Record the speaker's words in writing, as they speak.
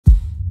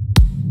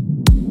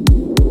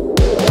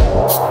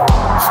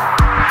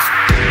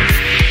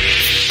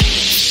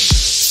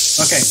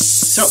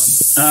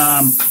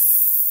So,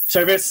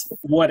 service,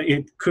 what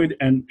it could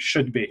and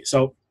should be.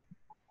 So,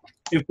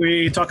 if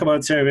we talk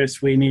about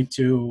service, we need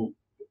to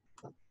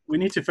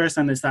first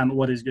understand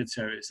what is good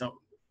service. So,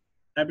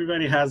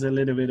 everybody has a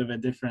little bit of a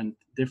different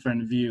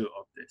view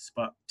of this.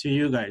 But to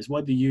you guys,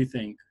 what do you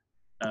think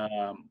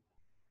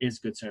is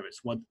good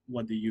service?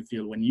 What do you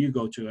feel when you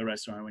go to a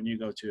restaurant, when you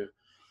go to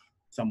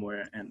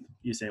somewhere, and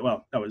you say,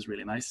 "Well, that was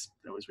really nice.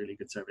 That was really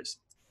good service."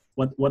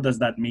 What does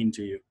that mean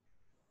to you?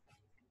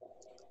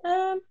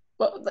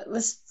 Well,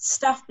 the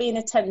staff being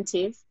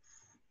attentive,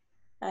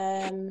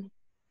 you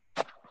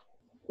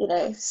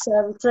know,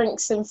 serve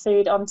drinks and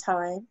food on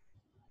time.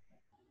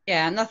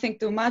 Yeah, nothing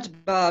too much,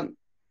 but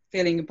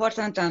feeling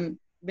important and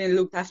being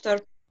looked after.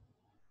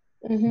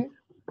 Mm-hmm.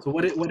 So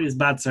what is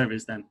bad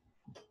service then?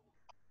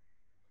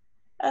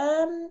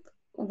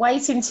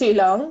 Waiting too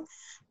long,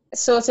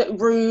 sort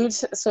of rude,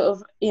 sort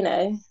of, you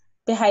know,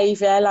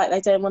 behaviour, like they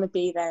don't want to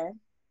be there.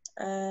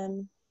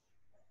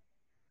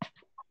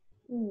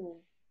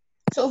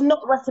 Sort of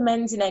not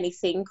recommending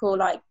anything or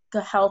like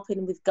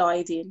helping with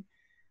guiding.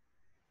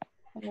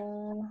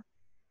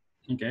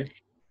 Okay.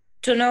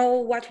 To know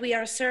what we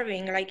are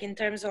serving, like in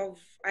terms of,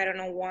 I don't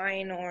know,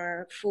 wine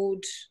or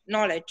food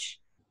knowledge.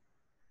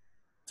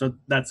 So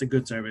that's a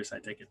good service, I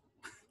take it.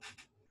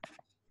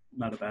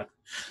 Not a bad.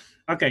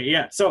 Okay,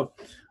 yeah. So,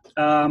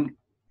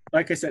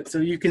 like I said, so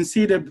you can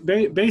see the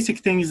basic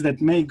things that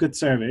make good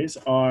service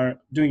are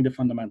doing the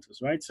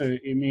fundamentals, right? So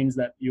it means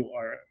that you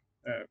are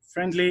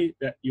friendly,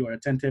 that you are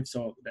attentive,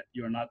 so that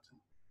you're not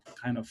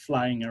kind of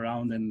flying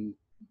around and,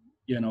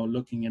 you know,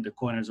 looking at the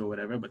corners or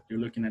whatever, but you're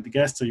looking at the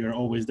guests, so you're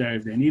always there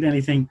if they need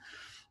anything.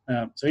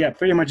 So yeah,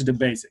 pretty much the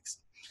basics.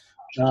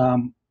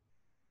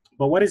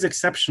 But what is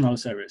exceptional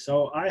service?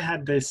 So I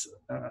had this,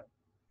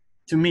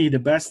 to me, the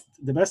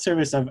best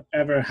service I've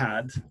ever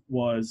had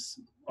was,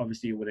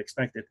 obviously you would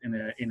expect it,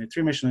 in a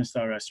 3 Michelin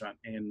star restaurant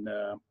in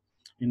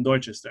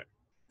Dorchester.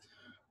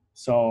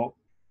 So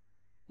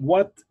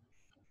what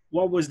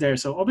was there?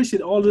 So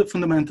obviously all the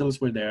fundamentals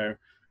were there.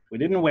 We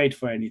didn't wait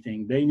for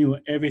anything. They knew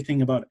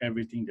everything about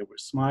everything. They were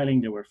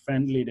smiling, they were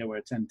friendly, they were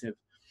attentive.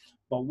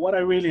 But what I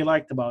really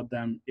liked about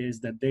them is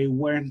that they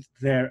weren't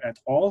there at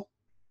all,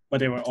 but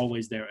they were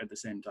always there at the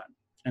same time.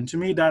 And to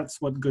me,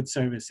 that's what good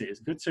service is.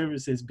 Good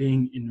service is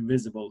being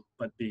invisible,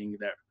 but being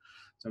there.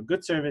 So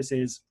good service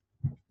is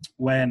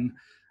when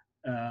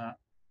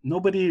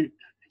nobody,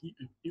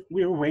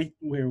 we're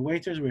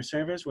waiters, we're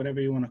servers,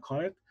 whatever you want to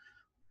call it,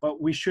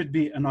 but we should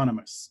be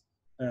anonymous.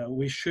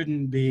 We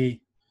shouldn't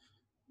be,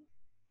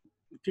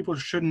 people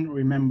shouldn't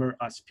remember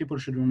us. People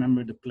should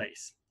remember the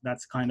place.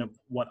 That's kind of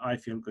what I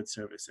feel good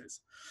service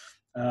is.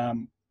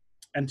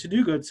 And to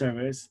do good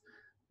service,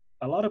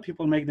 a lot of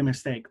people make the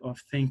mistake of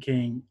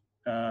thinking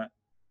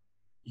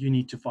you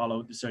need to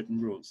follow the certain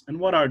rules. And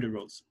what are the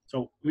rules?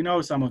 So we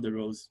know some of the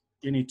rules.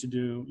 You need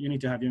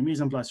to have your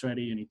mise en place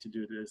ready. You need to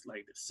do this,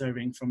 like the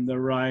serving from the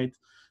right.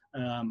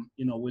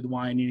 You know, with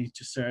wine, you need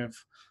to serve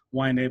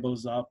wine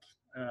labels up,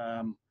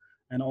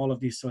 and all of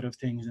these sort of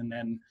things. And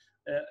then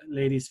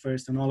ladies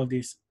first, and all of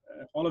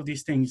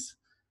these things.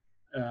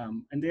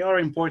 And they are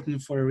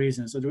important for a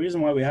reason. So the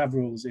reason why we have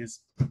rules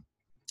is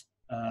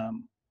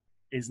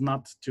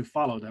not to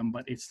follow them,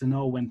 but it's to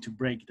know when to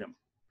break them,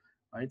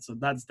 right? So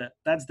that's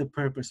the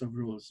purpose of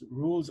rules.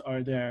 Rules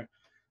are there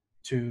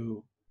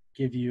to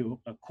give you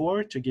a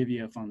core, to give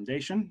you a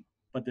foundation,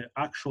 but the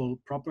actual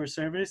proper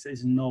service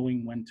is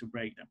knowing when to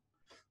break them.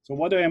 So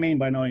what do I mean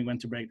by knowing when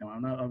to break them?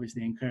 I'm not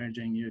obviously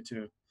encouraging you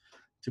to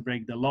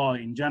break the law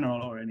in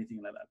general or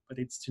anything like that, but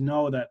it's to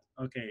know that,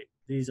 okay,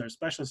 these are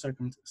special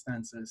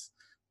circumstances.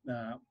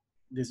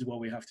 This is what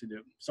we have to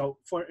do. So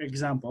for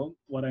example,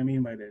 what I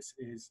mean by this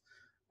is,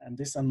 and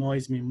this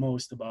annoys me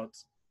most about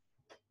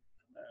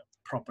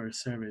proper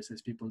service,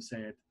 as people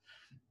say it.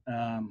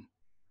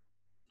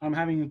 I'm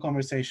having a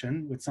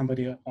conversation with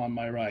somebody on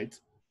my right,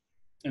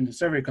 and the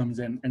server comes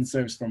in and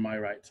serves from my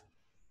right.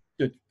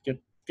 Good,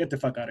 get the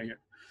fuck out of here.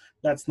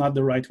 That's not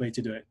the right way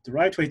to do it. The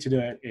right way to do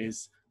it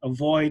is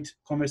avoid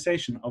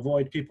conversation,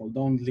 avoid people.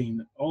 Don't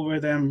lean over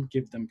them,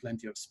 give them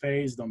plenty of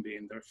space, don't be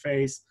in their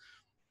face.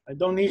 I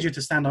don't need you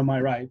to stand on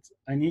my right.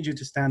 I need you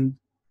to stand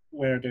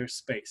where there's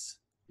space,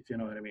 if you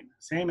know what I mean.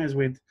 Same as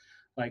with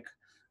like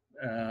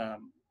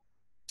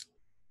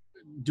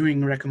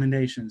doing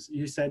recommendations.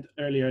 You said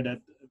earlier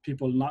that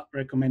people not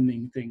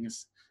recommending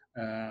things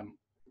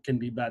can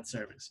be bad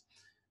service.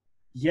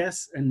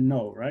 Yes and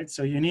no, right?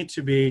 So you need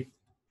to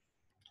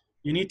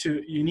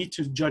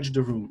judge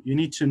the room. You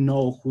need to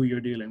know who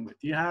you're dealing with.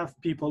 You have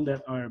people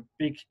that are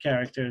big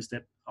characters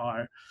that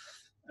are,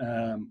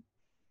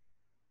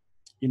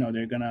 you know,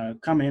 they're gonna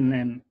come in,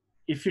 and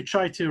if you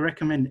try to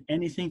recommend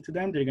anything to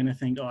them, they're gonna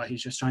think, oh,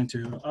 he's just trying to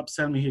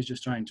upsell me. He's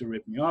just trying to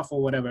rip me off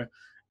or whatever.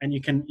 And you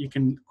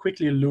can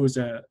quickly lose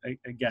a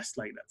guest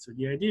like that. So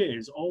the idea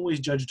is always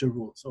judge the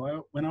rules.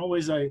 So when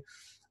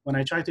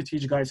I try to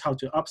teach guys how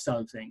to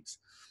upsell things,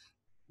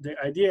 the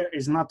idea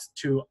is not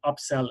to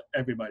upsell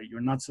everybody. You're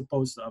not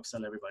supposed to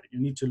upsell everybody. You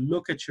need to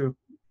look at your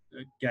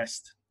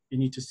guest. You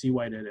need to see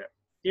why they're there.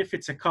 If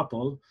it's a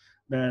couple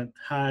that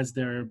has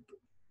their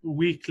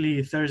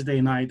weekly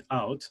Thursday night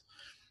out,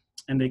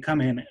 and they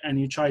come in and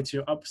you try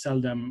to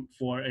upsell them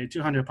for a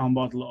 200-pound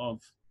bottle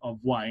of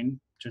wine,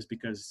 just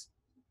because,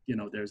 you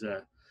know, there's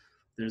a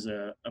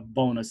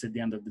bonus at the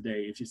end of the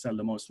day if you sell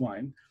the most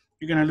wine,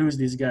 you're going to lose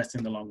these guests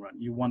in the long run.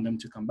 You want them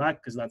to come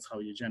back because that's how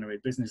you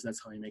generate business.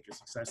 That's how you make a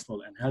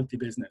successful and healthy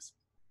business.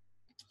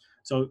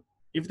 So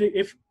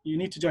if you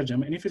need to judge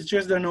them, and if it's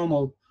just their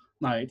normal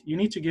night, you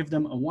need to give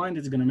them a wine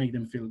that's going to make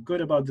them feel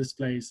good about this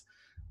place,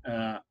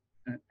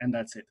 and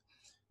that's it.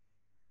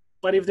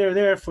 But if they're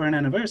there for an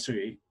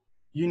anniversary,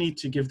 you need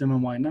to give them a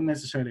wine, not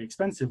necessarily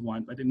expensive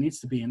wine, but it needs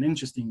to be an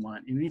interesting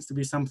wine. It needs to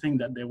be something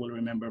that they will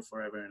remember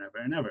forever and ever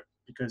and ever.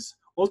 Because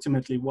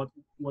ultimately, what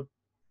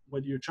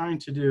you're trying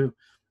to do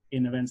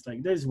in events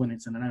like this, when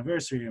it's an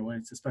anniversary or when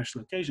it's a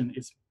special occasion,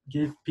 is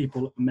give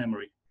people a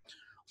memory.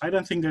 I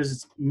don't think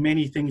there's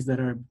many things that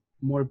are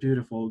more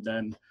beautiful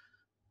than,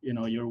 you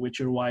know, you're with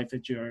your wife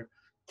at your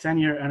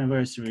 10-year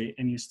anniversary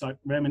and you start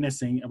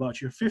reminiscing about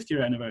your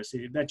 5th-year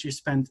anniversary that you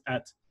spent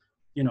at,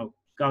 you know,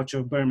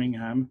 Gaucho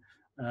Birmingham,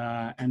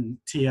 and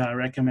Tia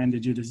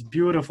recommended you this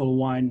beautiful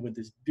wine with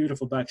this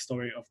beautiful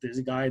backstory of this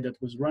guy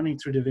that was running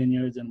through the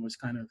vineyards and was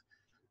kind of,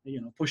 you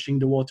know, pushing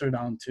the water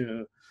down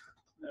to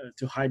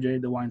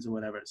hydrate the wines or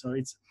whatever. So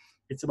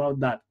it's about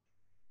that,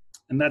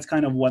 and that's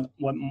kind of what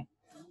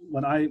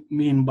I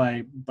mean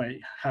by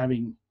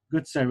having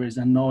good service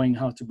and knowing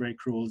how to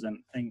break rules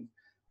and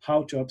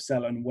how to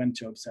upsell and when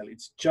to upsell.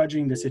 It's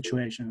judging the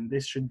situation.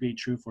 This should be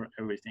true for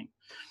everything.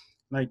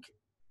 Like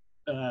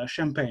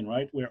champagne,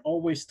 right? We're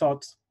always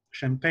taught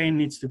champagne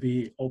needs to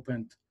be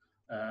opened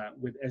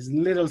with as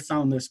little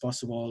sound as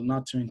possible,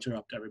 not to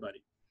interrupt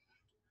everybody.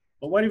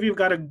 But what if you've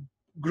got a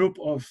group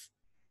of,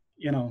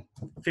 you know,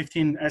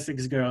 15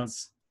 Essex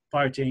girls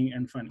partying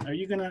and fun? Are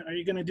you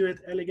gonna do it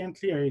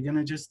elegantly? Are you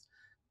gonna just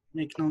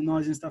make no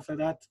noise and stuff like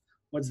that?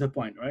 What's the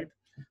point, right?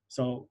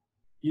 So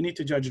you need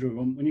to judge the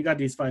room. When you got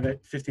these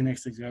 15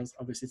 Essex girls,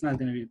 obviously it's not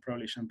gonna be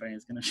probably champagne,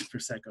 it's gonna be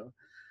Prosecco.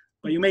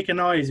 But you make a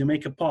noise, you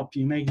make a pop,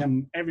 you make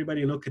them,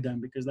 everybody look at them,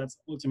 because that's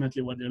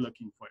ultimately what they're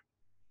looking for.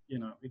 You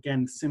know,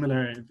 again,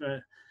 similar,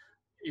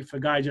 if a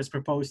guy just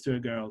proposed to a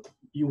girl,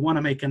 you want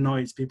to make a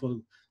noise.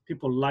 People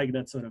like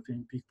that sort of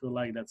thing. People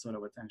like that sort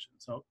of attention.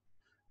 So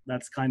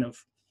that's kind of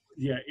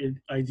the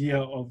idea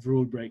of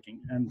rule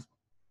breaking. And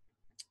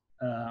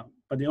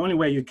but the only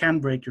way you can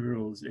break your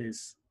rules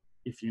is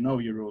if you know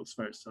your rules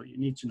first. So you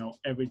need to know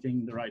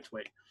everything the right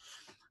way.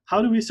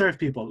 How do we serve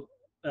people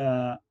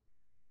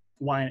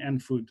wine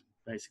and food,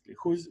 basically?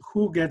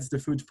 Who gets the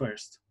food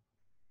first?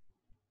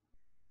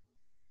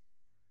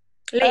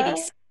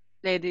 Ladies.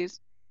 Ladies.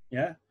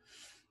 Yeah.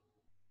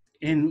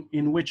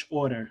 In which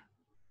order?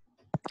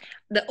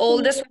 The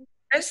oldest one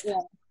first.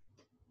 Yeah.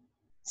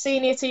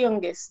 Senior to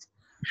youngest.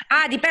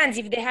 Depends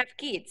if they have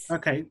kids.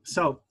 Okay,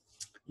 so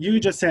you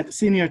just said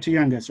senior to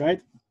youngest,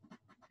 right?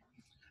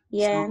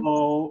 Yeah.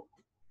 So,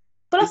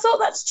 But I thought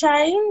that's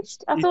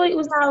changed. I thought it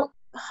was now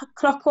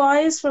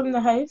clockwise from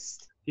the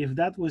host. if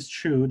that was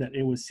true, that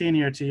it was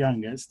senior to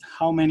youngest,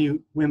 how many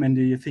women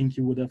do you think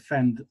you would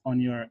offend on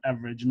your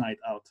average night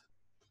out?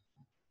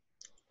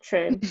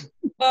 True.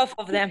 Both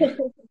of them.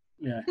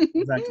 Yeah,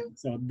 exactly.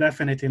 So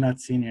definitely not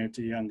senior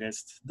to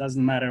youngest.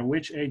 Doesn't matter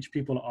which age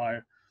people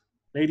are.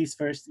 Ladies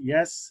first,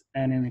 yes,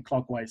 and in a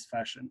clockwise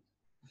fashion.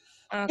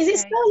 Okay.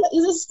 Is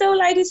it still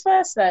ladies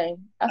first though?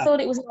 I thought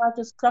it was like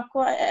just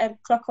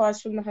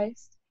clockwise from the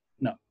host.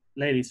 No,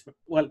 ladies.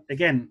 Well,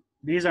 again,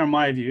 these are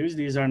my views.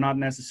 These are not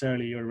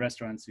necessarily your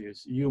restaurant's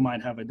views. You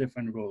might have a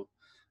different rule.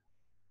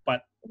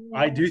 But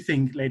I do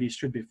think ladies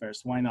should be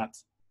first. Why not?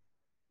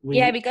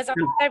 Because on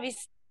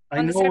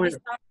the service,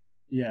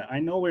 I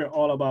know we're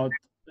all about,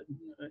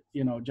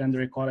 you know,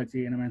 gender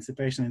equality and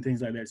emancipation and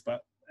things like this,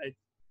 but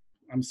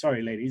I'm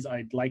sorry, ladies,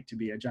 I'd like to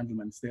be a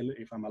gentleman still,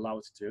 if I'm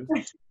allowed to.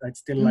 I'd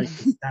still like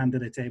to stand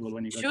at a table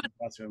when you go to the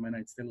bathroom, and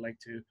I'd still like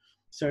to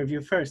serve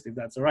you first, if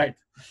that's all right.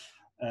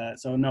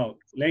 So no,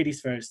 ladies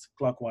first,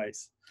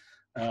 clockwise,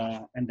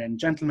 and then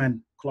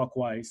gentlemen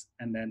clockwise,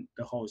 and then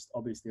the host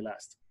obviously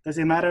last. Does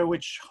it matter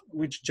which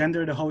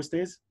gender the host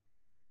is?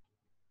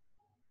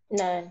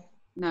 No.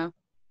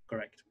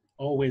 Correct.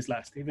 Always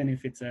last, even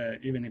if it's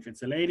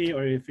a lady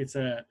or if it's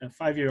a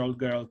 5-year-old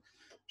girl,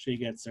 she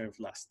gets served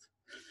last.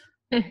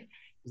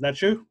 Is that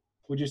true?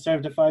 Would you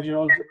serve the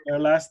 5-year-old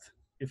last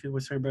if it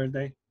was her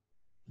birthday?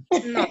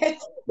 No. If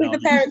the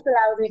parents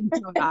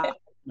allowed it.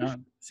 No.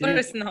 See, Of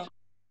course not.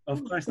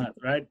 of course not,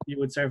 right? You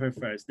would serve her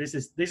first. This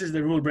is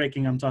the rule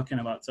breaking I'm talking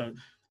about. So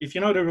if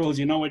you know the rules,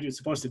 you know what you're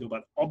supposed to do.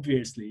 But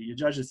obviously, you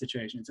judge the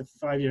situation. It's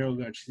a 5-year-old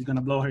girl. She's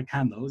gonna blow her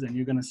candles, and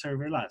you're gonna serve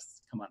her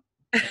last. Come on.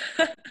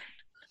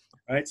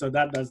 Right? So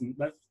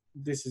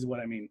this is what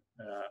I mean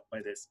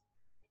by this.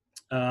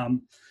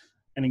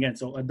 And again,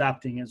 so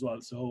adapting as well.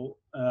 So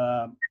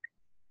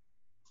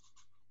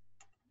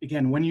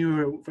again,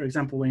 for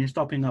example, when you're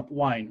topping up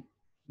wine,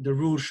 the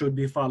rules should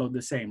be followed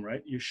the same,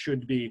 right? You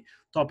should be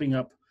topping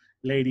up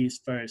ladies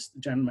first,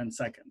 gentlemen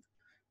second.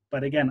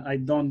 But again, I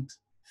don't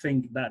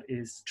think that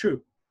is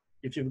true.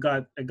 If you've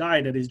got a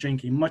guy that is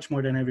drinking much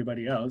more than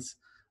everybody else,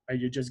 are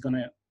you just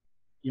gonna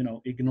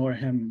ignore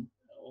him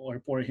or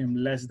pour him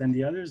less than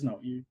the others. No,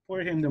 you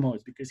pour him the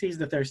most because he's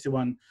the thirsty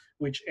one,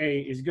 which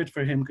is good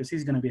for him because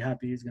he's going to be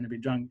happy, he's going to be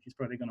drunk, he's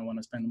probably going to want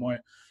to spend more,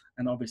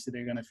 and obviously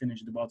they're going to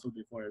finish the bottle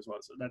before as well,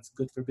 so that's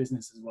good for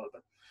business as well.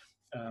 But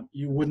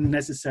you wouldn't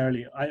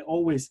necessarily,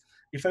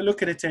 if I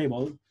look at a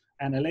table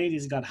and a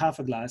lady's got half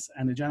a glass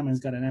and a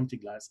gentleman's got an empty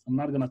glass, I'm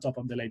not going to top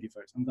up the lady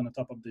first, I'm going to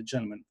top up the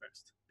gentleman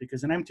first,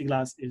 because an empty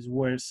glass is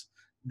worse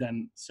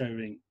than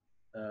serving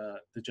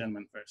the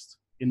gentleman first,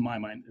 in my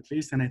mind at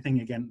least. And I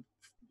think, again,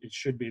 it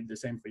should be the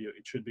same for you.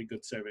 It should be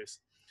good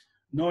service,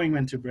 knowing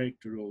when to break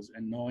the rules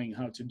and knowing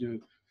how to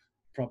do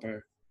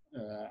proper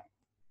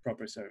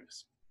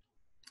service.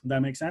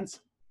 That makes sense?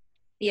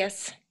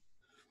 Yes.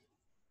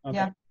 Okay.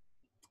 Yeah.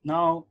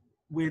 Now,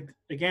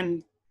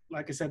 again,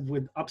 like I said,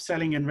 with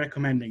upselling and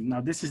recommending,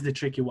 now this is the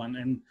tricky one.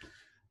 And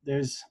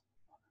there's,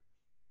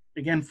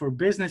 again, for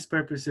business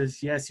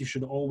purposes, yes, you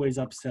should always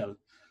upsell.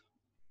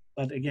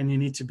 But again, you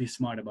need to be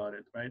smart about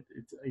it, right?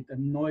 It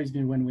annoys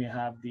me when we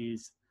have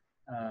these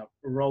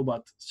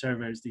robot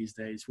servers these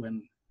days,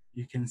 when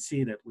you can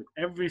see that with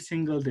every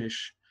single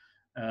dish,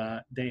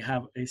 they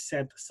have a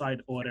set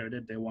side order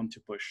that they want to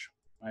push,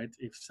 right?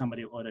 If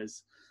somebody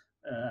orders,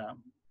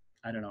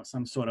 I don't know,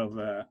 some sort of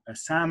a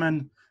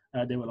salmon,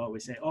 they will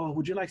always say, oh,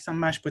 would you like some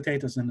mashed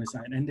potatoes on the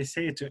side? And they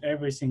say it to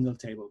every single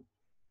table.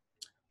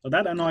 So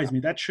that annoys me.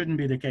 That shouldn't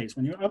be the case.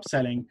 When you're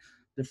upselling,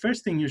 the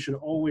first thing you should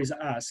always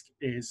ask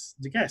is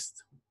the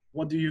guest,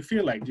 what do you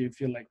feel like? Do you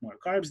feel like more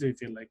carbs? Do you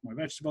feel like more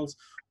vegetables?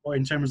 Or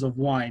in terms of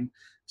wine,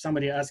 if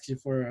somebody asks you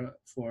for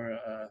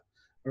a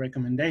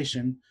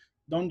recommendation,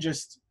 don't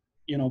just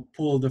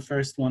pull the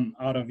first one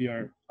out of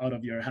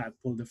your hat.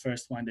 Pull the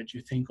first one that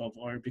you think of,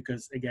 or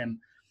because again,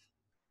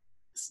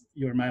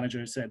 your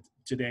manager said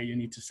today you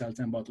need to sell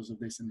 10 bottles of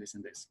this and this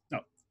and this. No,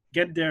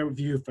 get their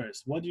view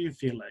first. What do you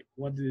feel like?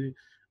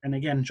 And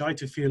again, try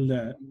to feel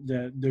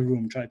the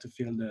room. Try to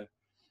feel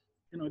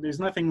there's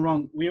nothing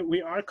wrong.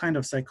 We are kind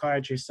of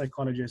psychiatrists,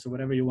 psychologists, or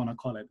whatever you want to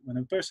call it. When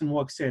a person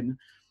walks in,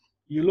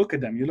 you look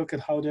at them, you look at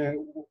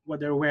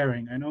what they're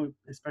wearing. I know,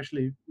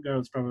 especially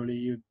girls,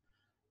 probably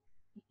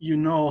you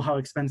know how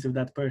expensive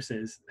that purse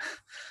is,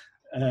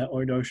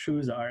 or those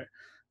shoes are.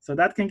 So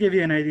that can give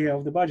you an idea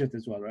of the budget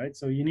as well, right?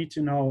 So you need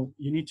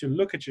to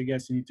look at your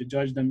guests, you need to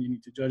judge them, you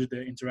need to judge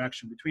the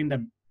interaction between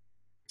them,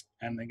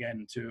 and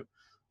again, to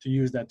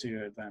use that to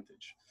your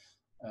advantage.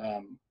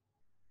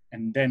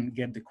 And then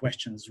get the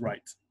questions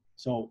right.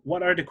 So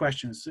what are the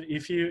questions? So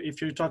if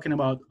you're talking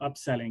about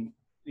upselling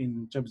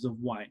in terms of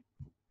wine,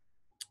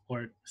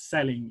 or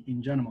selling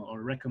in general,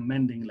 or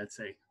recommending, let's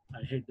say,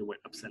 I hate the word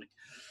upselling,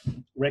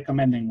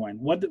 recommending wine,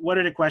 what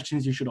are the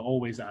questions you should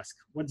always ask?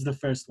 What's the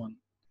first one?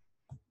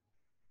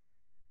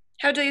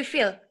 How do you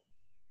feel?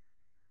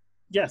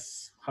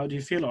 Yes, how do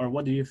you feel, or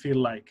what do you feel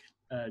like?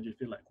 Do you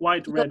feel like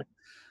white, red?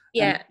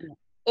 Yeah.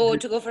 Or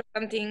to go for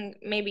something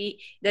maybe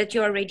that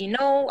you already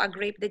know, a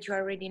grape that you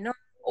already know,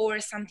 or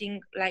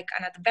something like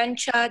an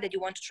adventure that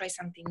you want to try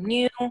something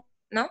new,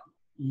 no?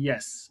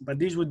 Yes, but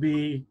these would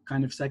be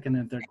kind of second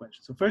and third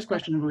questions. So first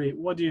question would be,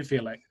 what do you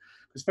feel like?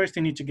 Because first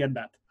you need to get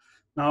that.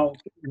 Now,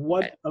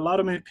 what a lot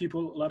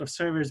of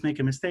servers make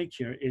a mistake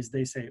here is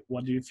they say,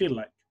 what do you feel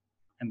like?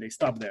 And they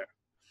stop there.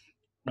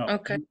 No,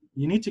 Okay.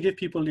 You need to give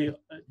people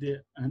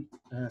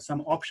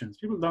some options.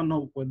 People don't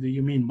know what do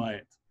you mean by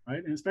it.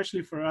 Right? And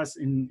especially for us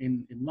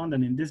in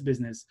London, in this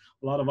business,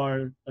 a lot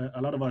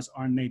of us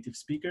are native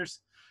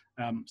speakers.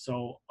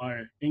 So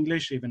our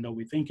English, even though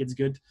we think it's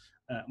good,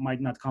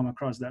 might not come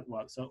across that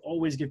well. So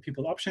always give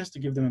people options to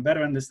give them a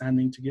better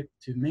understanding,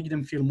 to make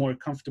them feel more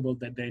comfortable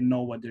that they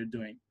know what they're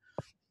doing.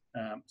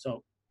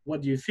 So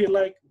what do you feel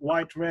like?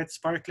 White, red,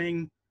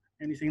 sparkling,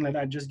 anything like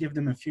that. Just give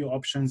them a few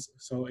options.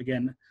 So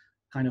again,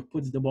 kind of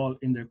puts the ball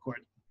in their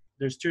court.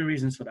 There's two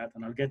reasons for that,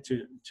 and I'll get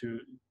to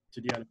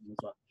the other one as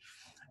well.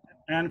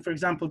 And for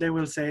example, they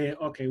will say,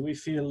 okay, we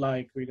feel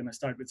like we're going to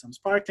start with some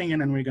sparkling,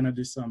 and then we're going to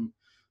do some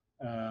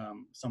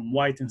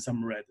white and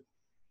some red.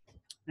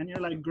 And you're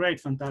like, great,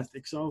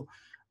 fantastic. So,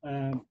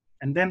 and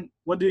then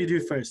what do you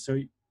do first?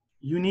 So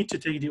you need to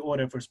take the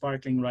order for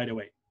sparkling right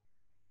away.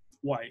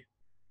 Why?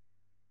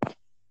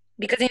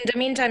 Because in the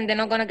meantime, they're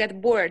not going to get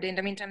bored. In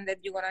the meantime, that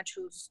you're going to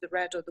choose the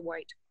red or the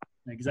white.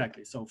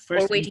 Exactly. So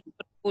first, or waiting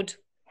for food.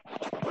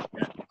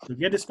 Yeah. So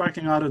get the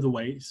sparkling out of the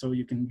way, so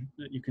you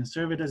can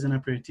serve it as an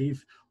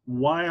aperitif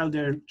while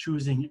they're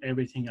choosing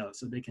everything else,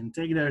 so they can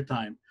take their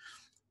time.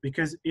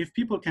 Because if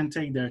people can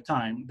take their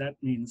time, that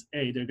means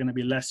they're going to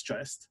be less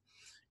stressed,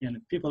 and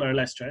if people are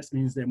less stressed,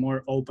 means they're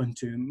more open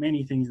to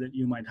many things that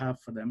you might have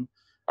for them.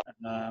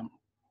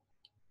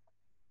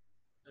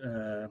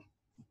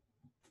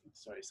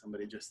 Sorry,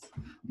 somebody just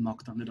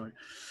knocked on the door.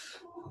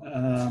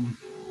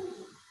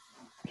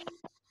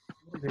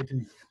 What are they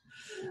doing?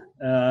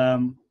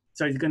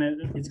 So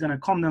it's gonna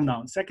calm them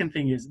down. Second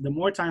thing is, the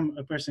more time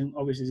a person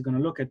obviously is gonna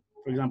look at,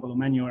 for example, a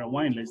menu or a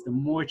wine list, the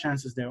more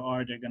chances there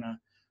are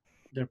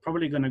they're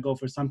probably gonna go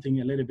for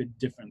something a little bit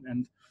different.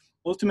 And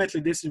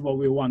ultimately, this is what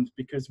we want,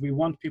 because we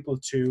want people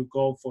to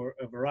go for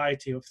a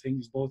variety of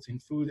things, both in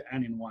food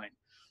and in wine,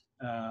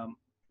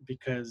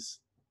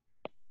 because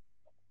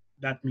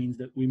that means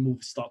that we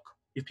move stock.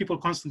 If people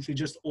constantly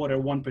just order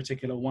one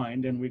particular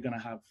wine, then we're going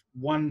to have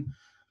one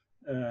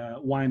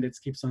wine that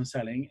keeps on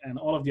selling, and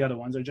all of the other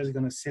ones are just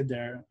going to sit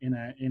there in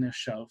a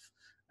shelf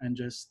and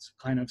just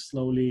kind of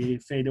slowly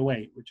fade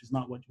away, which is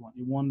not what you want.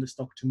 You want the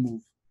stock to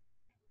move.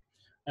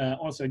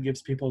 Also, it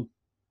gives people,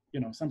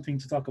 something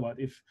to talk about.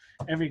 If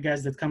every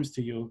guest that comes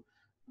to you,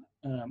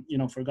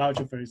 for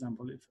Gaucho, for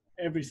example, if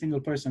every single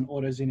person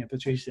orders Zinnia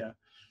Patricia,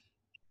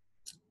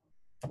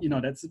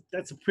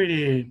 that's a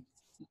pretty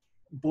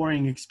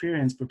boring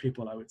experience for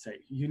people, I would say.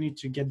 You need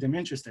to get them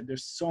interested.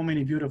 There's so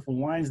many beautiful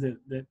wines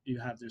that you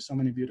have. There's so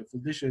many beautiful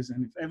dishes.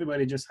 And if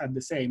everybody just had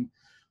the same,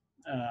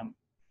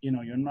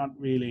 you're not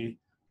really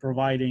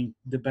providing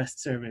the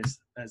best service,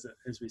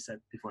 as we said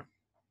before.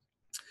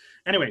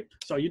 Anyway,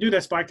 so you do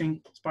the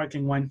sparkling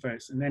wine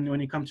first. And then when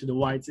you come to the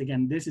whites,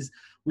 again, this is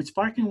with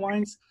sparkling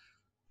wines,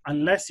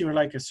 unless you're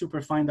like a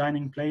super fine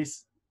dining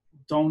place,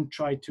 don't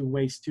try to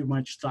waste too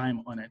much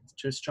time on it.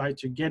 Just try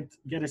to get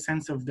a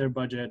sense of their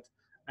budget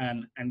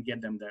and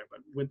get them there.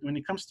 But when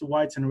it comes to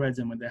whites and reds,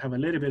 and when they have a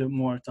little bit of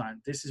more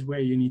time, this is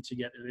where you need to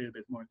get a little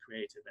bit more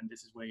creative. And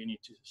this is where you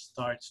need to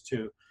start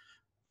to,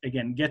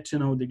 again, get to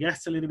know the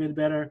guests a little bit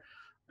better,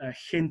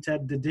 hint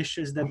at the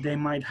dishes that they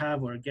might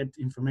have, or get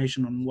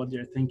information on what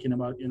they're thinking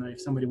about.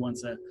 If somebody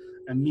wants a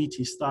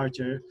meaty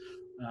starter,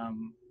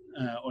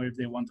 or if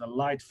they want a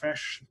light,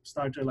 fresh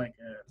starter, like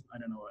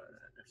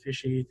a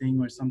fishy thing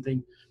or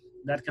something,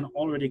 that can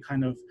already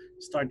kind of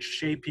start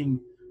shaping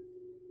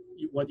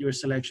what your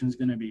selection is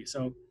going to be.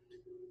 So,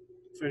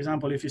 for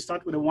example, if you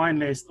start with a wine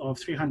list of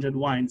 300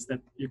 wines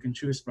that you can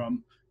choose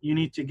from, you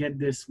need to get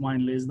this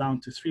wine list down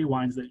to 3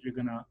 wines that you're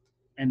going to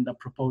end up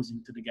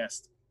proposing to the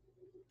guest.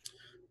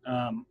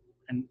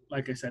 And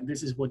like I said,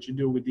 this is what you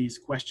do with these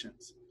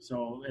questions.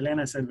 So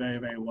Elena said very,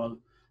 very well,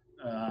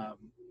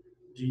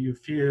 do you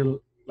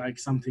feel like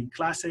something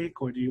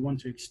classic, or do you want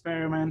to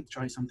experiment,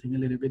 try something a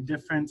little bit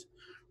different,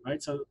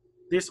 right? So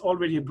this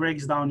already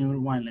breaks down your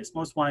wine list.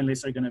 Most wine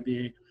lists are going to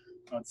be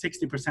about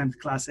 60%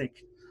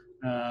 classic,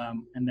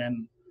 and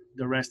then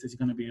the rest is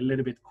going to be a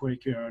little bit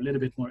quirkier or a little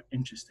bit more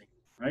interesting,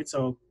 right?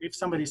 So if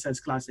somebody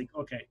says classic,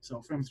 okay,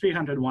 so from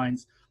 300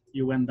 wines,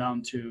 you went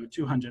down to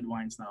 200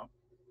 wines now.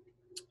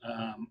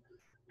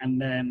 And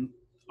then,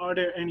 are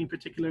there any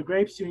particular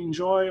grapes you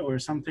enjoy or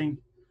something?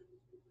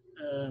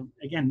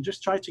 Again,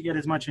 just try to get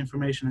as much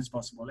information as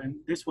possible, and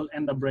this will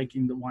end up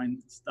breaking the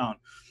wines down.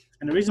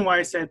 And the reason why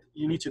I said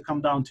you need to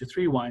come down to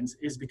 3 wines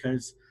is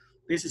because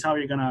this is how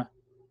you're gonna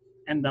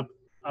end up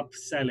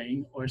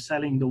upselling or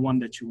selling the one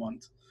that you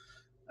want,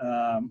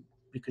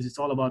 because it's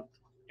all about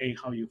A,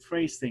 how you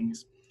phrase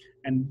things,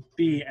 and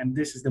B, and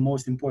this is the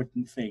most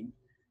important thing,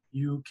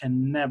 you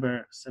can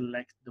never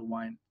select the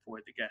wine for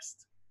the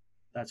guest.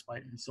 That's why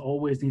it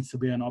always needs to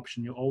be an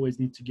option. You always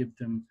need to give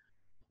them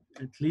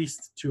at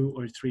least 2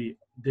 or 3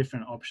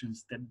 different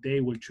options that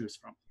they will choose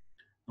from.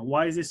 Now,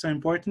 why is this so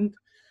important?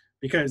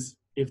 Because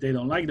if they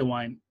don't like the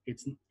wine,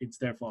 it's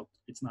their fault.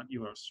 It's not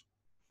yours,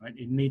 right?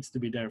 It needs to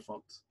be their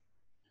fault.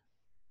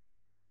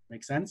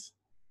 Make sense?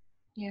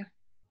 Yeah.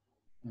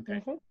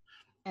 Okay. Mhm.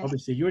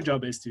 Obviously, your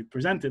job is to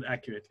present it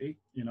accurately.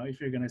 If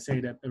you're going to say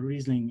that a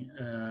Riesling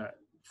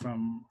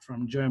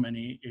from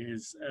Germany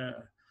is,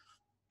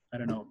 I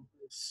don't know,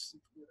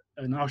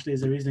 an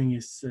Auslese Riesling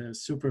is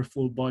super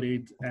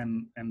full-bodied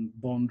and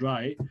bone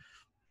dry,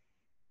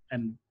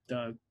 and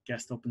the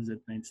guest opens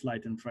it and it's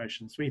light and fresh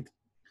and sweet,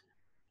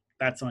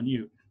 that's on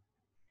you.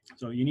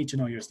 So you need to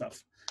know your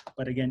stuff.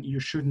 But again, you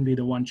shouldn't be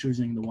the one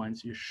choosing the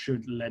wines. You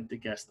should let the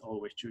guest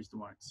always choose the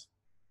wines.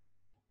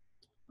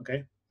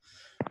 Okay?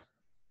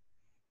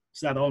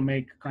 Does that all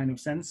make kind of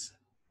sense?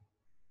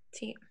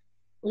 See.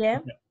 Yeah.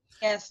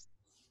 Yes.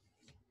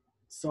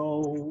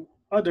 So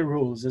other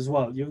rules as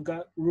well. You've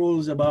got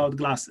rules about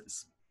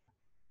glasses.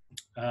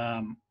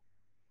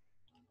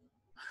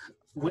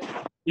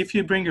 If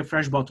you bring a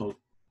fresh bottle,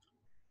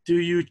 do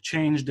you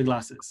change the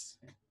glasses?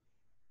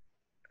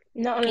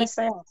 Not unless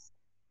they ask.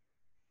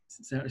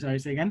 Sorry,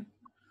 say again?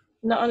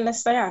 Not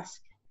unless they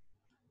ask.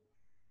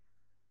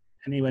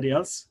 Anybody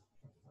else?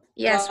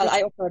 Yes. Well,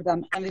 I offer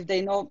them, and if they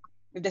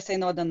say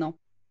no, then no.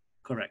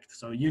 Correct.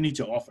 So you need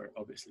to offer,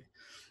 obviously.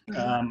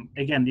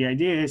 Again, the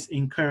idea is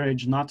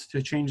encourage not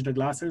to change the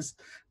glasses,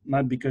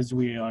 not because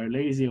we are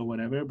lazy or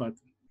whatever, but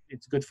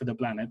it's good for the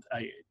planet.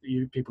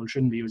 People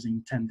shouldn't be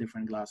using 10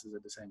 different glasses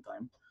at the same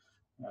time.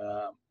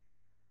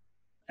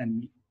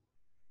 And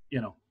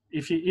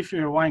if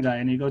you're a wine guy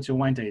and you go to a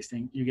wine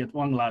tasting, you get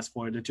 1 glass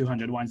for the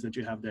 200 wines that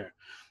you have there.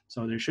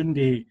 So there shouldn't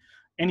be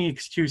any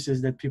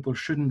excuses that people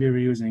shouldn't be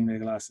reusing their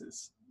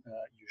glasses.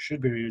 You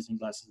should be reusing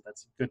glasses.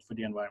 That's good for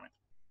the environment.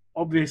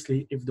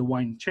 Obviously, if the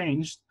wine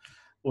changed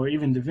or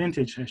even the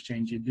vintage has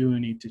changed, you do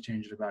need to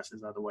change the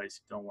glasses.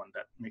 Otherwise, you don't want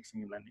that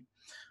mixing and blending.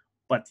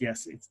 But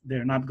yes,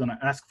 they're not going to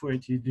ask for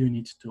it. You do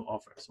need to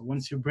offer. So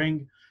once you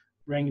bring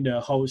the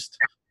host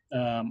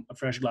a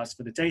fresh glass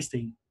for the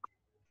tasting,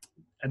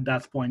 at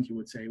that point you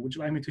would say, would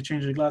you like me to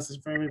change the glasses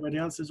for everybody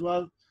else as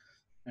well?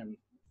 And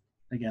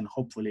again,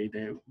 hopefully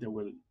they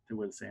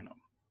will say no.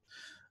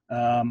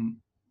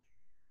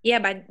 Yeah,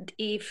 but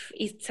if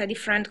it's a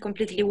different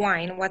completely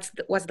wine, what's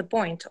the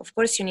point? Of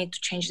course, you need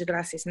to change the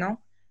glasses, no?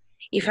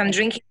 If I'm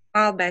drinking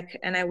Malbec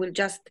and I will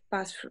just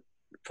pass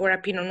for a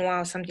Pinot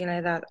Noir or something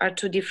like that, are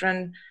two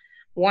different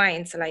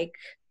wines. Like,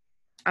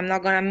 I'm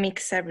not gonna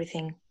mix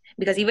everything,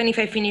 because even if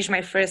I finish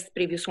my first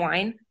previous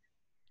wine,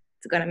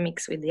 it's gonna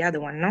mix with the other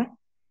one, no?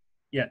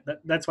 Yeah,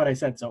 that's what I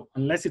said. So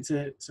unless if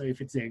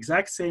it's the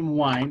exact same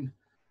wine,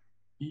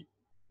 you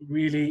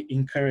really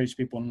encourage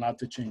people not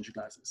to change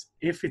glasses.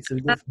 If it's a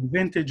different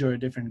vintage or a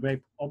different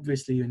grape,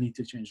 obviously you need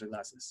to change the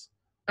glasses.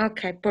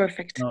 Okay,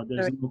 perfect. No,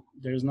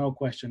 there's no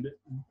question.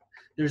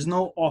 There's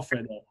no offer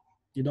though.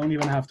 You don't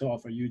even have to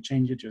offer. You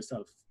change it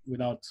yourself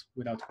without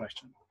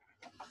question.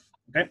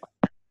 Okay.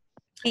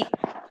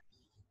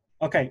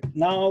 Okay.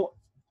 Now,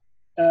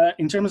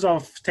 in terms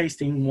of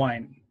tasting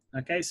wine.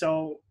 Okay,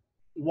 so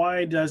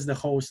why does the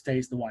host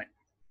taste the wine?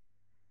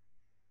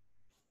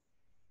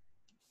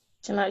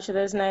 To make sure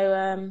there's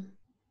no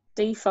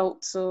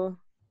defaults, or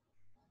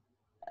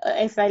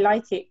if they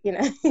like it, you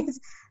know.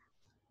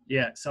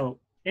 Yeah. So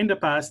in the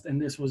past, and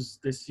this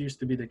used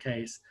to be the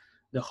case,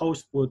 the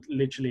host would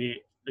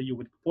literally, you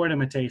would pour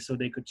them a taste so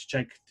they could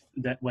check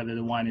that whether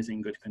the wine is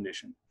in good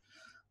condition.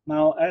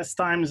 Now, as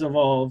times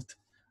evolved,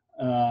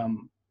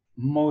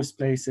 most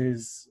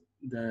places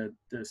the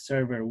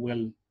server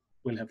will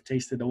have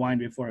tasted the wine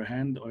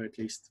beforehand, or at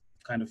least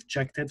kind of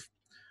checked it.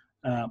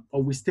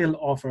 But we still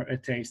offer a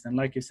taste, and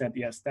like you said,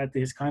 yes, that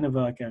is kind of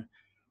like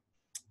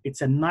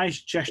it's a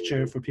nice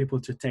gesture for people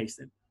to taste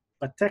it.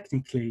 But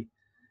technically,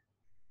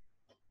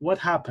 what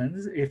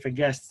happens if a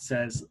guest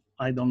says,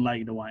 "I don't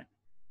like the wine"?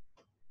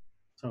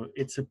 So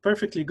it's a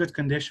perfectly good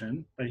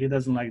condition, but he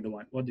doesn't like the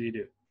wine. What do you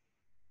do?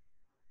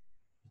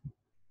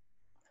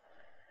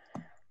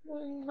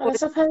 I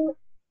suppose.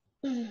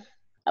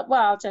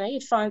 Well, I don't know.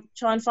 You'd try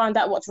and find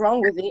out what's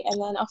wrong with it,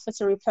 and then offer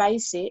to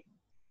replace it.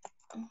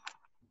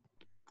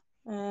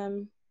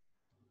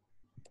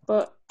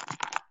 But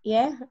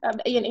yeah,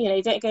 you know,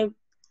 you don't go.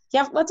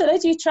 Yeah, I don't know.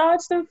 Do you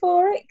charge them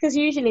for it? Because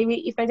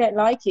usually, if they don't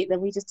like it,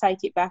 then we just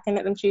take it back and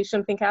let them choose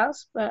something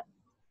else. But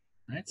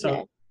right, so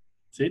yeah.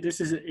 See,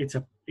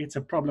 it's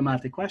a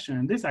problematic question,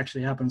 and this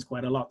actually happens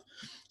quite a lot.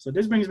 So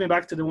this brings me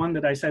back to the one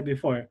that I said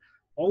before.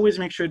 Always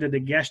make sure that the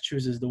guest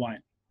chooses the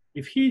wine.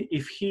 If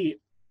he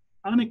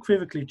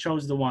unequivocally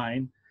chose the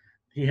wine,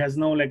 he has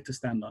no leg to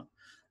stand on.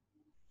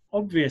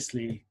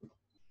 Obviously,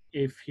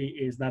 if he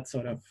is that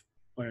sort of,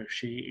 or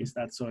she is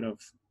that sort of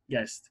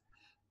guest,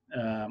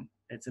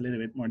 it's a little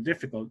bit more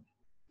difficult.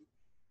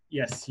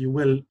 Yes, you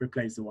will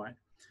replace the wine.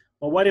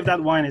 But what if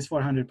that wine is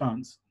 400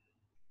 pounds?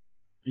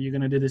 Are you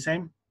going to do the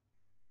same?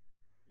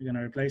 You're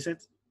going to replace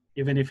it,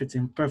 even if it's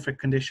in perfect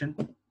condition?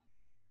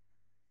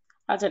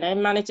 I don't know.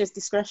 Manager's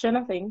discretion,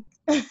 I think.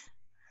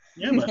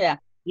 Yeah, but Yeah.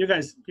 you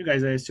guys,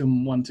 I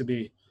assume, want to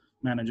be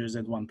managers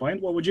at one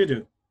point. What would you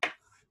do?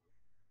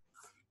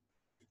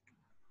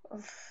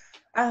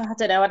 I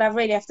don't know. I'd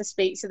really have to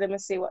speak to them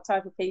and see what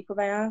type of people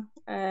they are.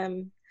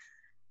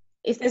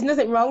 If there's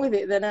nothing wrong with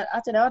it, then I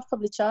don't know. I'd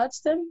probably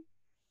charge them.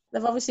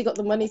 They've obviously got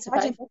the money to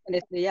pay.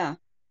 Definitely, yeah.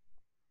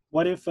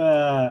 What if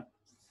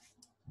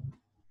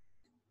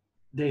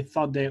they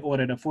thought they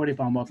ordered a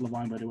 40-pound bottle of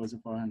wine, but it was a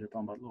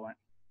 400-pound bottle of wine?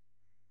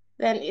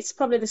 Then it's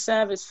probably the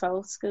server's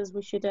fault, because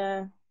we should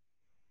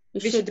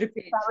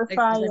repeat. clarify.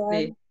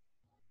 Exactly.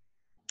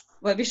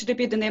 Well, we should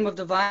repeat the name of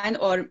the wine,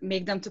 or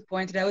make them to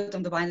point it out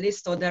on the wine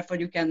list, so therefore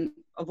you can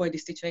avoid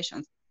these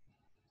situations.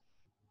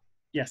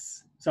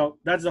 Yes. So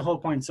that's the whole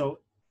point. So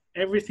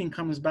everything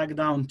comes back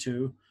down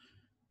to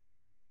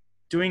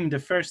doing the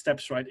first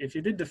steps right. If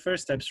you did the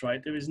first steps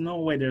right, there is no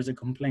way there's a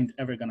complaint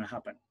ever going to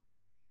happen.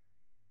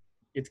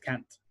 It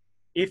can't.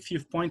 If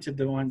you've pointed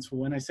the wines,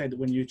 when I said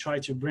when you try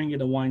to bring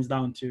the wines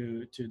down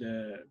to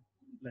the,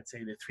 let's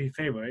say, the three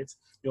favorites,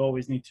 you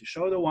always need to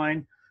show the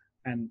wine.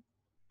 And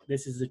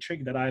this is the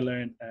trick that I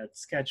learned at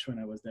Sketch when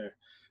I was there.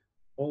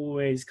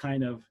 Always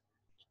kind of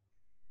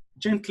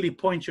gently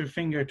point your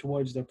finger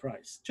towards the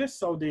price, just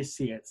so they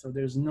see it, so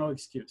there's no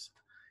excuse.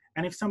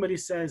 And if somebody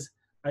says,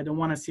 I don't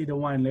want to see the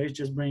wine list,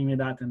 just bring me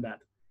that and that.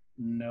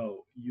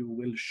 No, you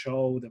will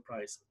show the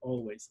price.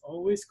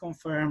 Always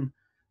confirm.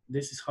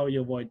 This is how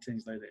you avoid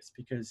things like this.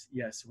 Because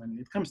yes, when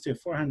it comes to a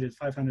 400,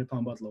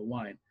 500-pound bottle of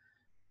wine,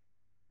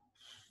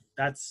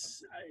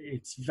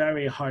 it's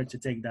very hard to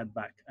take that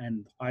back.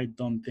 And I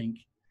don't think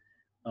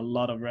a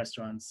lot of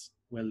restaurants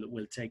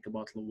will take a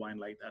bottle of wine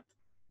like that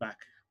back,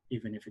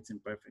 even if it's in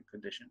perfect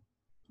condition.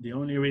 The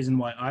only reason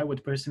why I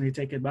would personally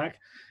take it back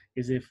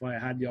is if I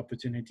had the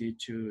opportunity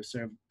to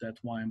serve that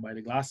wine by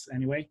the glass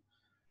anyway,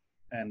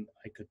 and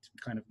I could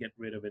kind of get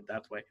rid of it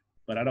that way.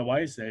 But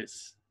otherwise,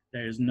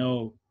 there's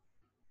no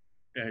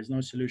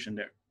solution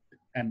there.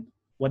 And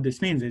what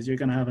this means is you're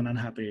going to have an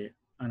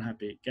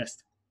unhappy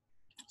guest.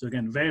 So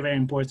again, very, very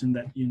important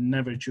that you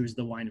never choose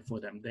the wine for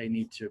them. They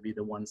need to be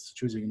the ones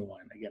choosing the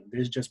wine. Again,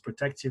 this just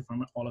protects you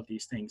from all of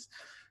these things.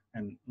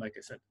 And like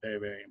I said, very,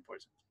 very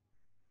important.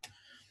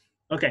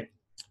 Okay,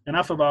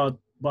 enough about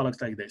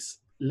bollocks like this.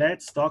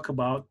 Let's talk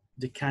about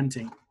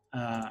decanting.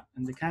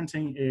 And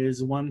decanting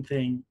is one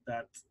thing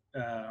that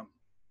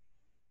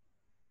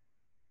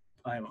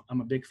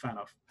I'm a big fan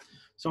of.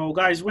 So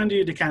guys, when do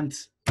you decant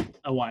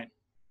a wine?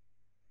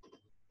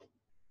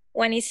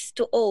 When it's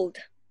too old.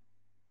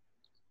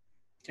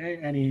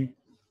 Okay,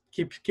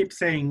 keep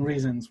saying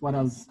reasons. What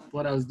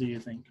else do you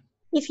think?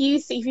 If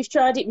you've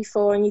tried it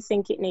before and you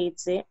think it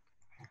needs it,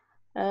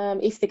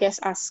 if the guest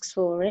asks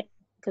for it,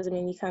 because I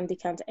mean you can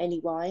decant any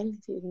wine,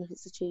 even if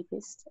it's the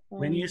cheapest.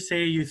 When you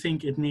say you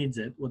think it needs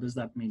it, what does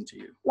that mean to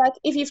you? Like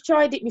if you've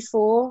tried it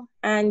before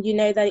and you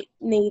know that it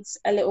needs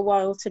a little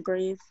while to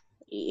breathe,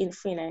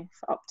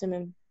 for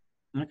optimum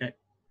Okay,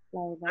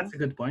 flavor. that's a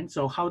good point.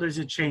 So how does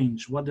it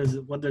change? What does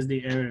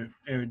the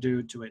air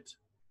do to it?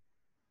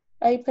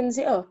 Opens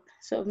it up,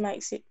 sort of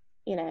makes it,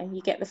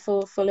 you get the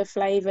full of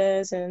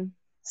flavors and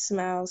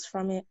smells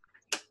from it.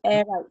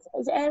 Aerates.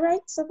 Is it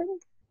aerates, I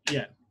think?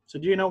 Yeah. So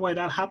do you know why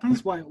that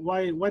happens?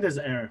 Why does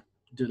air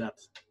do that?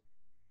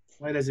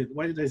 Why does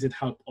it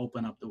help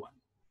open up the wine?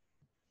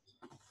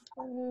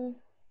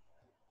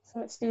 So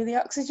let's do the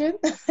oxygen.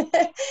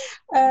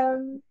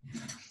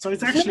 So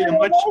it's actually a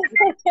much...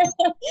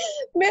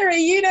 Miri,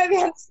 you know the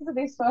answer to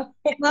this one.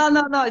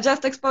 No,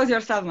 just expose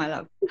yourself, my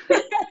love.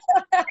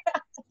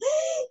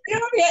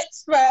 You're the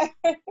expert.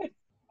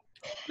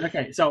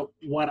 Okay, so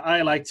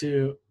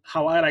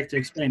how I like to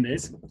explain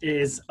this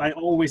is I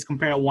always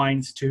compare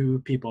wines to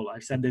people.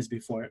 I've said this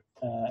before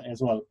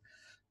as well.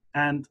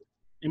 And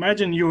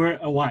imagine you're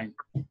a wine,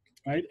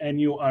 right? And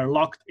you're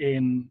locked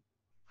in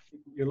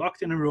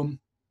a room,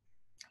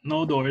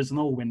 no doors,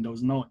 no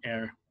windows, no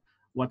air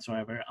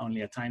whatsoever,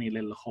 only a tiny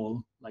little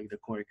hole like the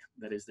cork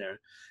that is there.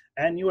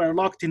 And you are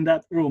locked in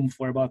that room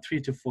for about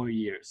 3 to 4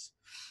 years.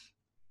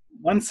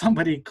 Once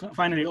somebody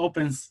finally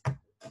opens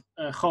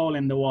a hole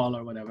in the wall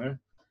or whatever,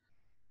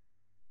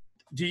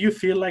 do you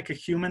feel like a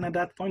human at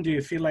that point? Do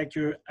you feel like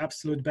your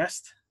absolute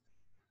best?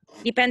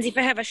 Depends if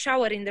I have a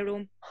shower in the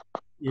room.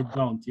 You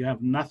don't. You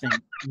have nothing.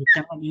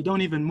 You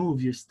don't even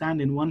move. You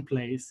stand in one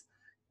place.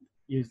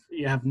 You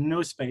have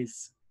no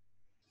space.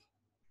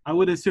 I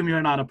would assume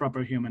you're not a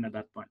proper human at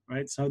that point,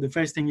 right? So the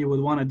first thing you would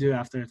want to do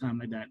after a time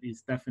like that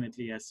is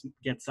definitely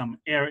get some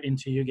air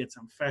into you, get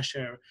some fresh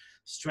air,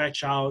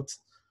 stretch out,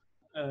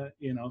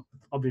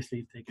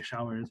 obviously take a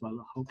shower as well,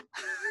 I hope,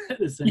 at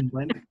the same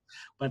point.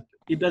 But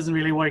it doesn't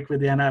really work with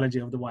the analogy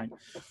of the wine.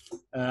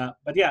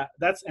 But yeah,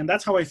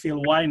 that's how I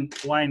feel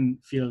wine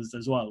feels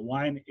as well.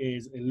 Wine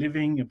is a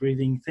living, a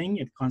breathing thing.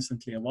 It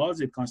constantly evolves,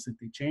 it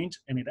constantly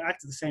changes, and it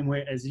acts the same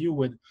way as you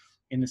would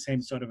in the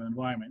same sort of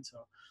environment. So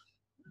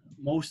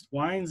most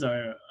wines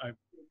are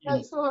No,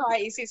 it's all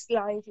right. It's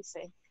live, you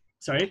see.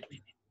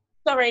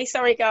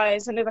 Sorry,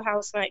 guys. Another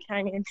housemate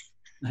came in.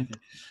 Okay.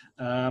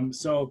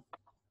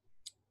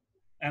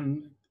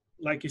 And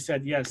like you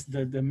said, yes,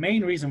 the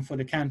main reason for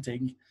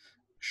decanting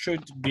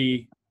should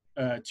be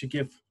to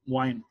give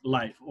wine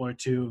life, or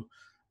to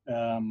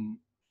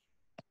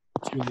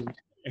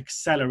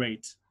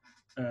accelerate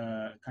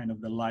kind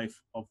of the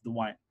life of the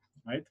wine,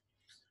 right?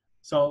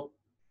 So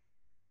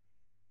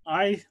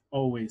I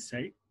always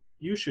say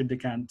you should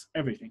decant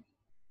everything.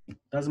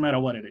 Doesn't matter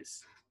what it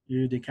is.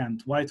 You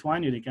decant white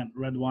wine, you decant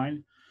red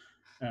wine.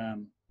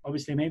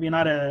 Obviously, maybe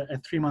not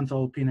a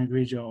 3-month-old Pinot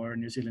Grigio or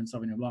New Zealand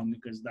Sauvignon Blanc,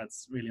 because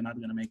that's really not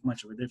going to make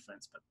much of a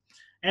difference. But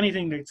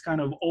anything that's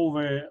kind of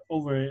over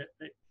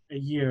a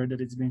year that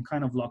it's been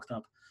kind of locked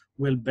up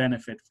will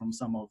benefit from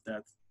some of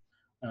that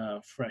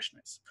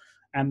freshness.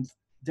 And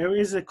there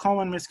is a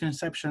common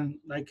misconception,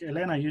 like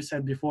Elena, you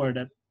said before,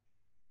 that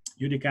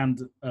you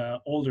decant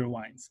older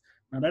wines.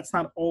 Now, that's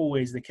not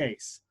always the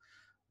case.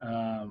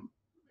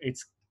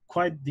 It's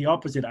quite the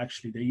opposite,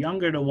 actually. The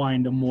younger the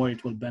wine, the more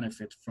it will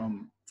benefit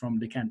from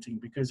decanting,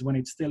 because when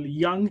it's still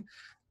young,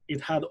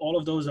 it had all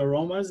of those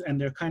aromas, and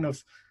they're kind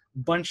of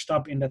bunched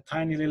up in that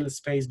tiny little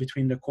space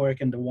between the cork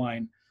and the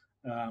wine,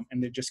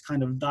 and they're just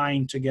kind of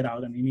dying to get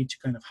out, and you need to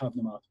kind of help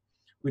them out.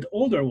 With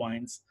older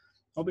wines,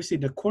 obviously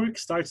the cork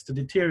starts to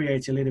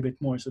deteriorate a little bit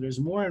more, so there's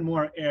more and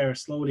more air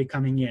slowly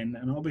coming in,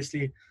 and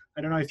obviously,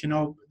 I don't know if you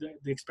know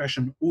the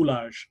expression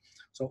oulage.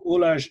 So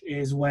oulage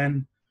is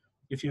when,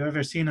 if you've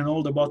ever seen an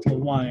older bottle of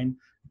wine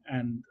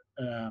and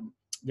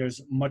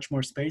there's much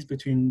more space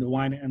between the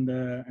wine and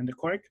the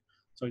cork,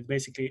 so it's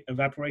basically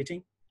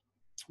evaporating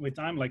with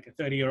time. Like a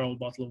 30-year-old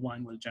bottle of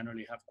wine will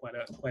generally have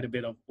quite a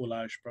bit of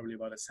oulage, probably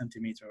about a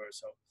centimeter or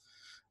so.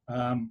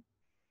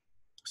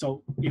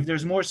 So if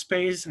there's more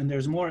space and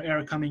there's more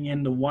air coming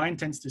in, the wine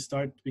tends to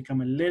start to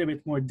become a little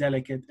bit more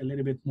delicate, a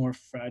little bit more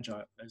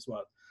fragile as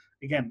well.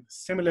 Again,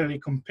 similarly,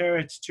 compare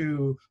it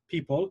to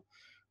people,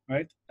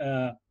 right?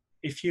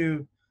 This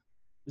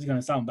is going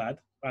to sound bad.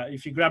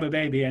 If you grab a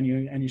baby and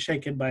you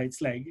shake it by its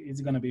leg,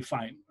 it's going to be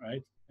fine,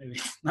 right? Maybe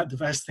it's not the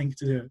best thing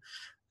to do,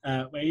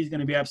 but he's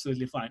going to be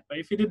absolutely fine. But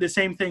if you did the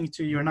same thing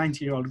to your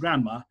 90-year-old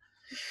grandma,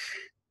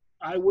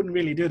 I wouldn't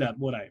really do that,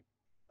 would I?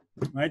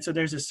 Right? So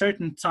there's a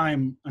certain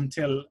time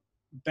until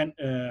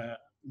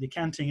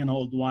decanting an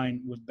old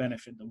wine would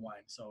benefit the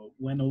wine. So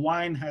when a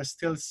wine has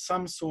still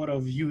some sort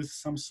of youth,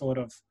 some sort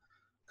of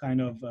kind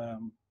of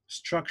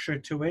structure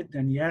to it,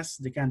 then yes,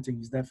 decanting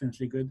is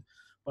definitely good.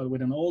 But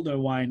with an older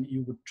wine,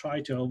 you would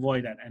try to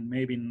avoid that and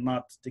maybe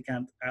not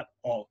decant at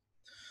all.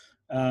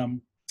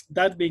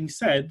 That being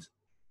said,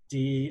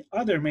 the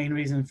other main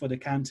reason for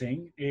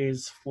decanting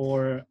is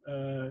for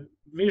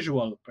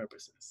visual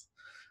purposes.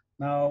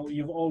 Now,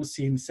 you've all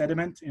seen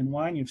sediment in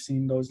wine. You've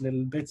seen those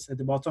little bits at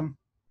the bottom.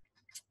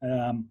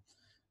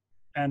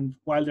 And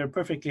while they're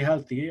perfectly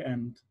healthy,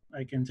 and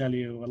I can tell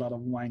you a lot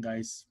of wine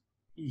guys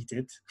eat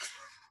it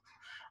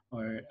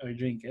or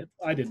drink it.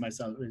 I did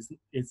myself.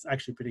 It's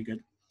actually pretty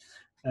good.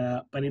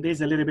 But it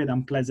is a little bit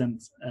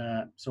unpleasant.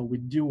 So we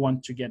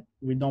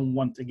don't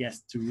want the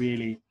guest to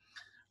really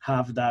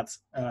have that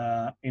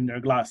in their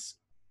glass.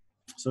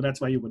 So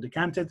that's why you would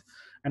decant it.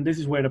 And this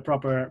is where the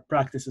proper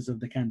practices of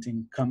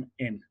decanting come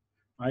in,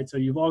 right? So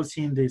you've all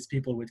seen these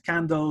people with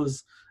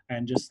candles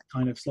and just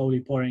kind of slowly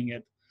pouring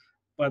it.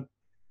 But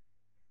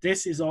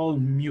this is all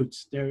mute.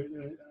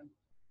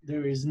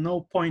 There is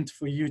no point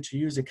for you to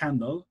use a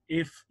candle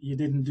if you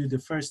didn't do the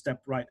first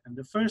step right. And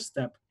the first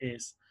step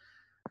is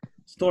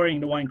storing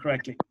the wine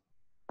correctly.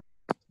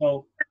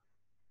 So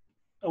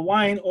a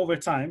wine over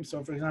time,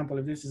 so for example,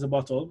 if this is a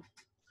bottle,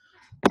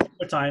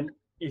 over time,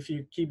 if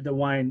you keep the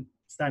wine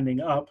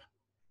standing up,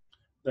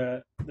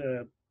 the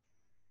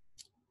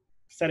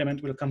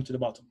sediment will come to the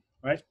bottom,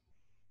 right?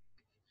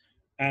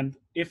 And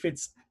if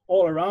it's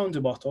all around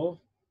the bottle,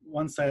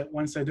 once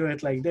I do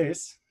it like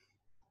this,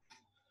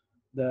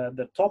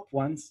 the top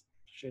ones,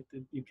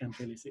 you can't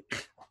really see.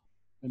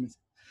 Let me see.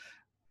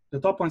 The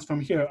top ones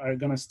from here are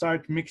gonna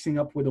start mixing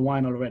up with the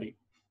wine already.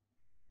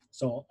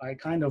 So I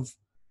kind of,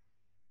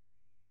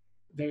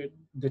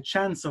 the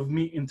chance of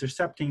me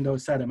intercepting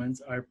those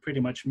sediments are pretty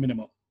much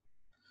minimal.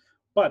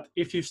 But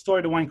if you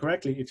store the wine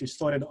correctly, if you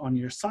store it on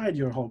your side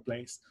your whole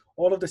place,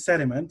 all of the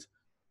sediment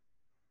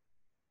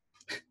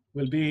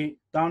will be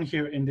down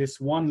here in this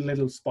one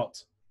little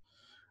spot.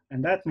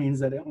 And that means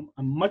that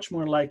I'm much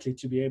more likely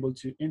to be able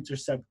to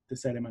intercept the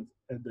sediment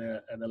at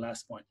the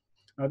last point.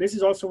 Now, this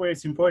is also where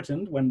it's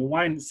important when the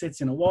wine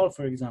sits in a wall,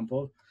 for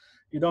example,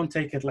 you don't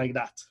take it like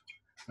that,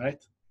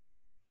 right?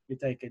 You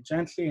take it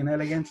gently and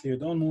elegantly, you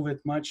don't move it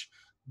much.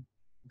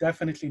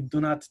 Definitely do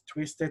not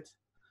twist it.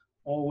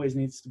 Always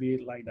needs to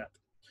be like that.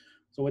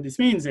 So what this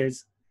means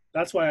is,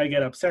 that's why I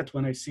get upset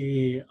when I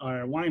see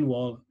our wine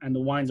wall and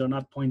the wines are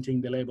not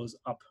pointing the labels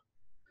up.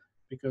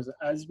 Because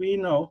as we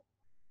know,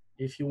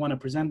 if you want to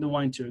present the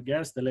wine to your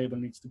guest, the label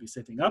needs to be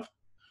sitting up.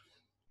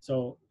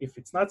 So if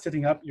it's not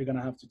sitting up, you're going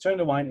to have to turn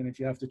the wine. And if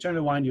you have to turn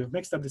the wine, you've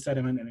mixed up the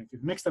sediment. And if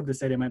you've mixed up the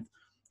sediment,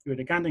 your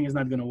decanting is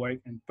not going to work.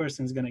 And the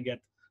person is going to get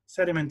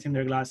sediment in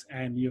their glass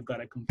and you've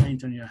got a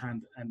complaint on your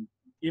hand. And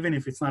even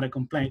if it's not a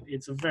complaint,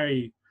 it's a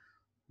very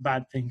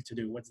bad thing to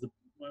do.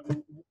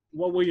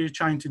 What were you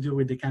trying to do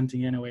with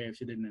decanting anyway if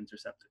you didn't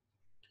intercept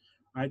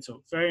it? Right,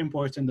 so very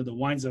important that the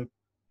wines are,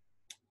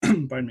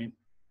 pardon me,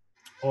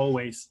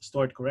 always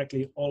stored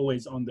correctly,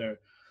 always on their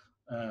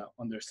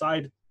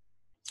side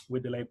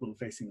with the label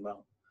facing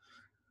down.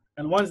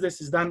 And once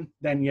this is done,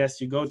 then yes,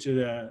 you go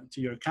to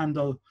your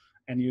candle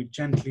and you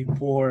gently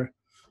pour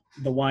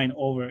the wine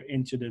over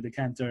into the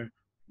decanter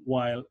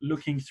while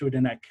looking through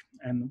the neck.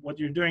 And what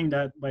you're doing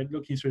that by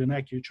looking through the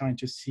neck, you're trying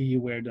to see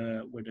where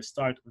the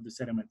start of the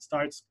sediment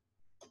starts,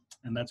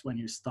 and that's when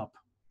you stop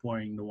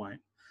pouring the wine.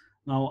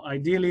 Now,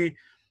 ideally,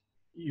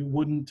 you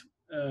wouldn't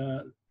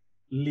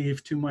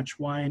leave too much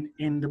wine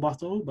in the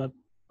bottle, but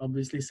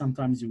obviously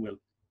sometimes you will.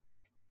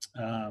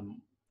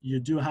 You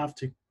do have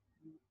to,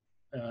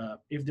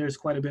 if there's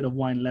quite a bit of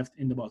wine left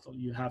in the bottle,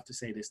 you have to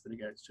say this to the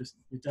guys. Just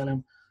you tell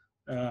them,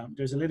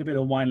 there's a little bit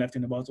of wine left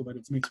in the bottle, but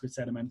it's mixed with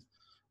sediment.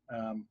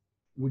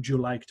 Would you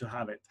like to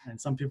have it? And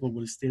some people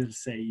will still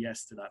say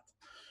yes to that.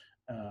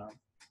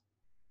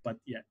 But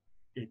yeah,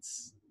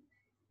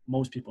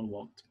 most people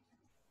won't.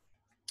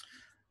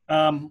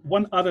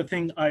 One other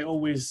thing I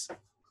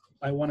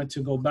wanted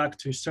to go back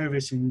to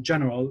service in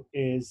general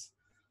is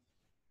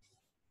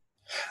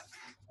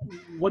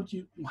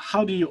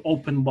how do you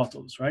open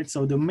bottles, right?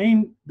 So the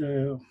main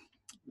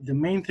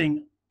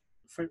thing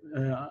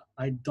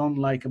I don't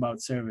like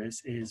about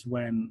service is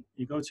when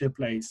you go to a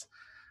place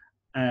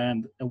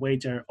and a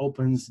waiter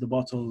opens the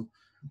bottle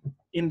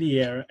in the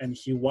air and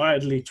he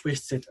wildly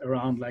twists it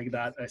around like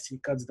that as he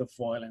cuts the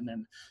foil and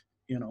then,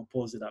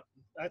 pulls it up.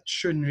 That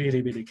shouldn't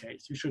really be the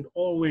case. You should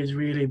always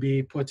really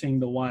be putting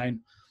the wine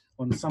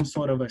on some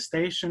sort of a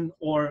station,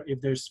 or if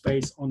there's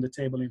space, on the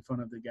table in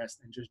front of the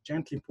guest, and just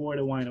gently pour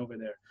the wine over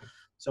there.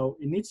 So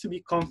it needs to be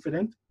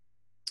confident,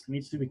 it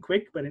needs to be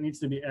quick, but it needs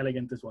to be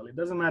elegant as well. It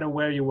doesn't matter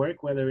where you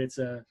work, whether it's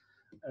a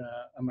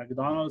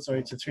McDonald's or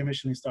it's a 3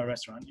 Michelin star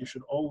restaurant. You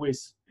should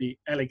always be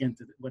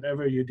elegant at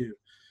whatever you do.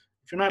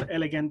 If you're not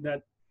elegant,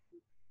 that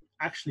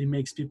actually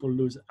makes people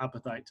lose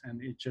appetite,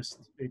 and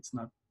it's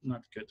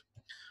not good.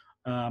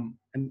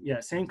 And yeah,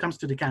 same comes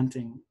to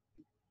decanting.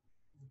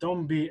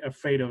 Don't be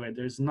afraid of it.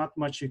 There's not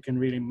much you can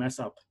really mess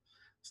up.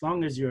 As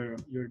long as you're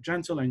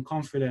gentle and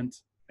confident,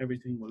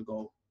 everything will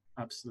go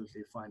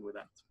absolutely fine with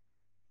that.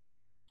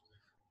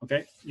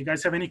 Okay, you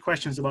guys have any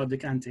questions about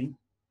decanting?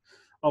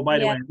 Oh, by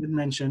the way, I did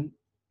mention,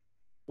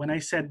 when I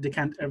said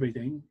decant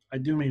everything, I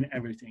do mean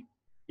everything.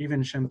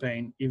 Even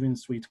champagne, even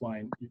sweet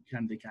wine, you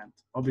can decant.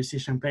 Obviously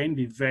champagne,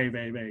 be very,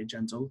 very, very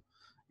gentle.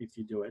 if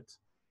you do it,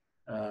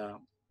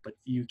 but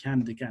you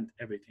can decant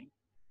everything.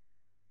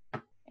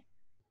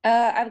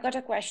 I've got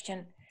a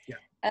question. Yeah.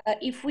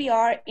 If we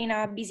are in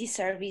a busy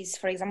service,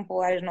 for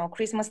example, I don't know,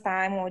 Christmas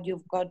time, or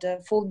you've got a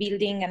full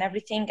building and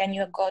everything, and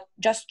you've got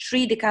just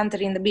 3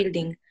 decanters in the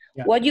building,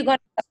 Yeah. what you gonna,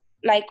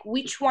 like,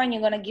 which one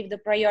you're gonna give the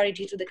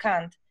priority to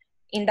decant?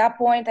 In that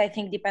point, I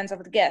think depends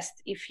of the guest,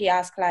 if he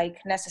asks, like,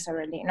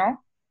 necessarily, no?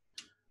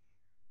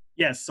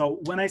 Yes, so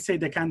when I say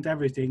decant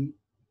everything,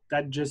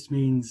 that just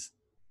means,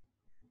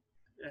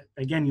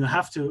 again, you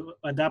have to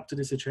adapt to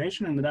the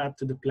situation and adapt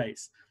to the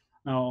place.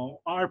 Now,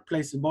 our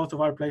places, both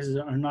of our places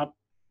are not,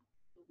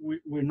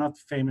 we're not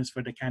famous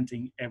for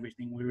decanting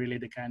everything. We really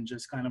decant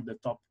just kind of the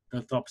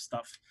top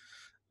stuff.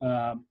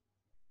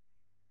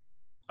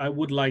 I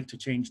would like to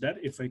change that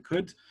if I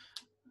could,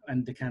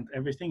 and decant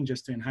everything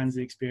just to enhance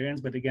the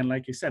experience. But again,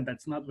 like you said,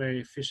 that's not very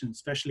efficient,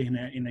 especially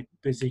in a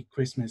busy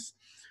Christmas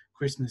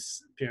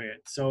period.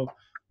 So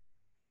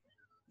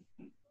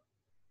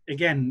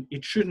again,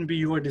 it shouldn't be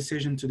your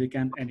decision to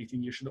decant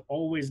anything. You should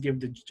always give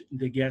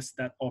the guest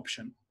that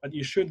option, but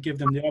you should give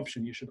them the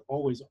option. You should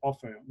always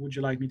offer, would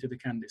you like me to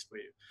decant this for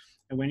you?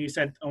 And when you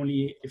said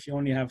if you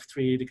only have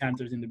 3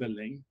 decanters in the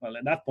building, well,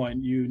 at that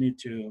point, you need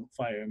to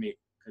fire me,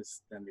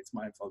 because then it's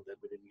my fault that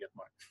we didn't get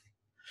more.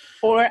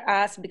 Or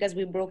us, because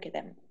we broke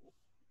them.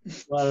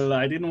 Well,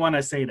 I didn't want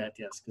to say that,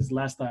 yes, because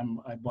last time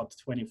I bought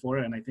 24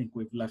 and I think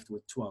we've left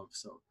with 12,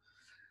 so.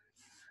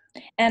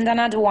 And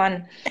another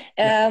one.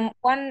 Yeah.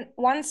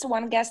 Once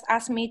one guest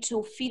asked me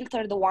to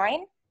filter the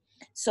wine.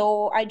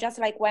 So I just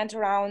like went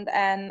around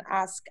and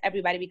asked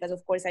everybody, because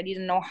of course I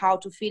didn't know how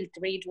to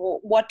filter it, or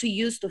what to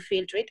use to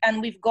filter it.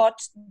 And we've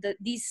got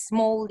this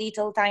small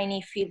little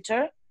tiny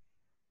filter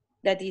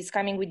that is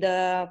coming with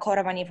the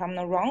coravin, if I'm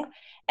not wrong.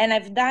 And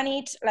I've done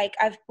it, like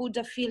I've put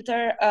the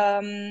filter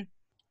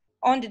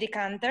on the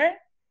decanter,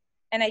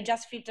 and I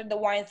just filtered the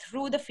wine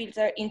through the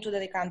filter into the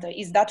decanter.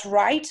 Is that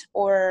right?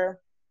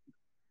 Or?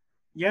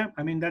 Yeah,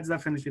 I mean, that's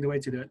definitely the way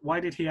to do it.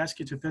 Why did he ask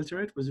you to filter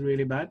it? Was it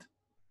really bad?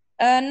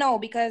 No,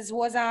 because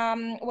was a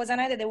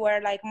night that they were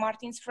like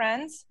Martin's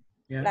friends,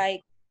 Yeah.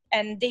 like,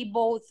 and they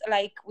both,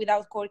 like,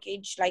 without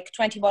corkage, like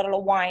 20 bottles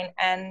of wine,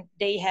 and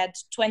they had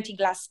 20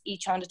 glass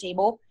each on the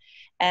table.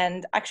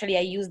 And actually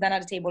I used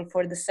another table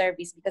for the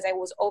service, because I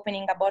was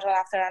opening a bottle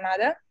after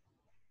another.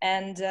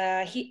 And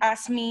he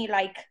asked me,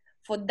 like,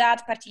 for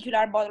that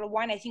particular bottle of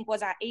wine, I think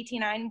was a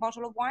 89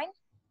 bottle of wine.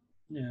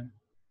 Yeah.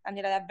 And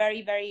a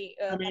very, very...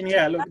 I mean,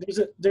 yeah, look,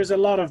 there's a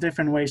lot of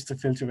different ways to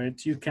filter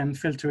it. You can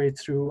filter it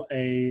through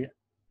a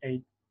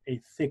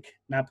thick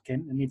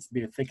napkin. It needs to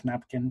be a thick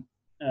napkin,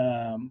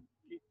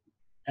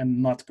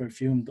 and not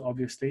perfumed,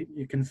 obviously.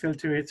 You can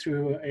filter it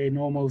through a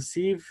normal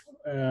sieve.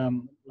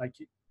 Like,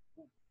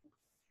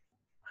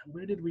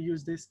 where did we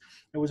use this?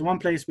 There was one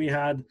place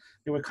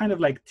they were kind of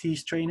like tea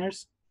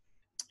strainers,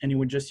 and you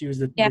would just use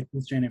the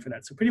tea strainer for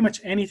that. So pretty much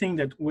anything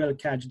that will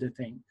catch the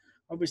thing.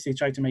 Obviously,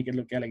 try to make it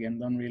look elegant.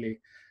 Don't really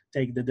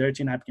take the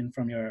dirty napkin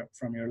from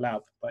your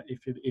lap. But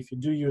if you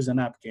do use a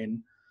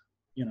napkin,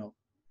 you know,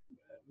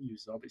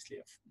 use obviously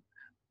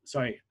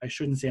sorry, I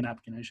shouldn't say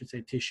napkin. I should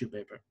say tissue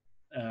paper,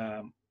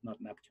 not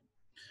napkin,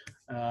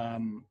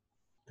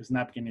 because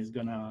napkin is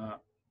gonna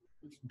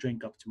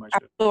drink up too much.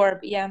 Absorb,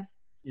 yeah.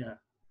 Yeah.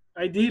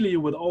 Ideally, you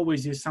would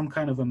always use some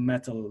kind of a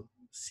metal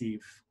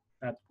sieve.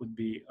 That would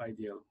be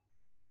ideal.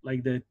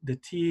 Like the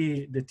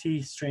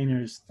tea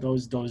strainers,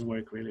 those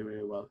work really,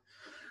 really well.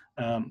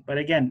 But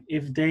again,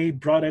 if they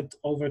brought it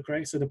over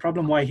correct, so the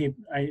problem why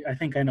I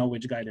think I know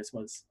which guy this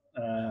was.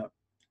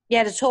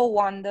 Yeah, the tall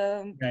one.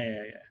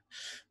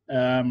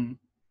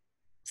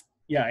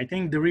 Yeah, I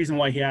think the reason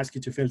why he asked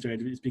you to filter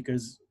it is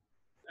because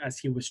as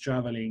he was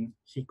traveling,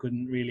 he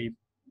couldn't really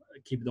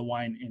keep the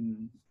wine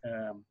in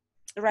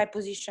the right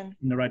position.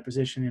 In the right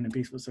position in a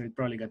peaceful, so it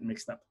probably got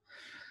mixed up.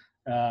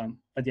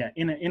 But yeah,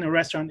 in a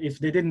restaurant, if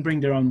they didn't bring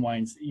their own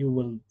wines, you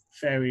will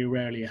very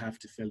rarely have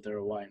to filter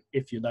a wine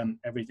if you've done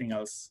everything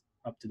else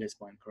up to this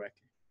point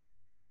correctly.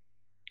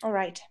 All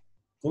right.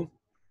 Cool.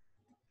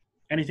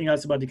 Anything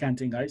else about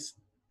decanting, guys?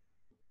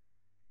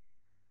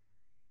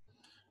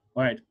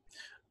 All right.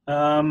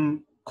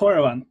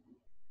 coravin.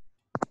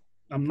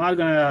 I'm not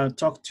going to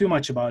talk too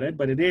much about it,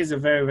 but it is a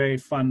very, very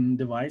fun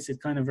device.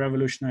 It kind of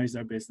revolutionized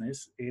our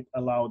business. It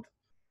allowed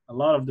a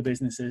lot of the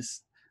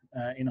businesses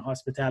in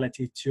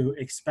hospitality to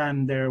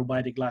expand their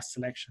by the glass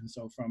selection.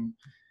 So from,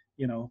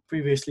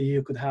 previously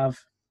you could have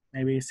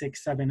maybe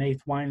 6, 7,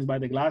 8 wines by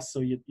the glass. So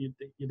you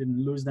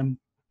didn't lose them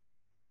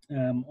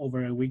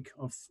over a week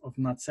of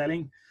not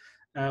selling.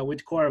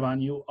 With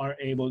coravin, you are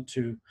able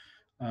to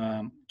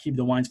keep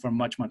the wines for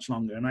much, much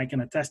longer. And I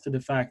can attest to the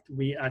fact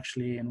we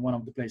actually, in one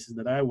of the places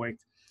that I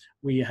worked,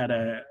 we had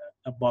a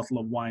bottle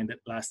of wine that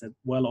lasted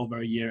well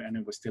over a year and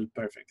it was still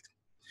perfect.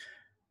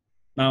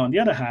 Now, on the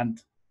other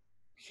hand,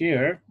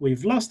 here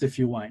we've lost a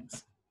few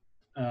wines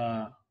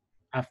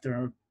after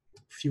a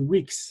few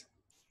weeks.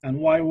 And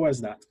why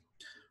was that?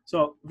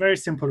 So very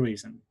simple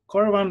reason.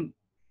 coravin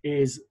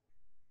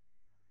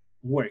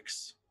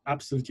works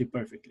absolutely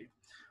perfectly,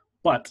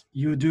 but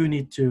you do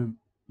need to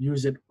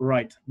use it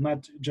right,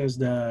 not just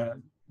the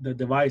the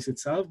device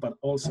itself, but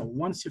also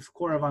once you've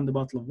coravin the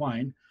bottle of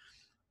wine,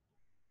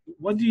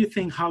 what do you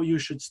think how you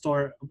should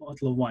store a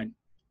bottle of wine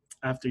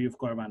after you've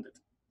coravin it?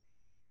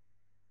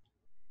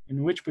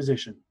 In which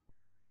position?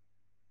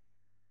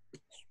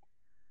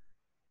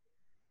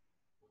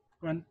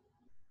 When?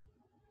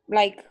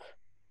 Like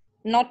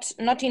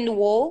not in the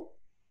wall.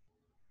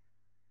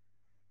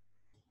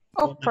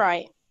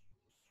 Upright.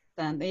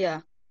 Then,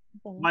 yeah.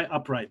 Why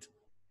upright?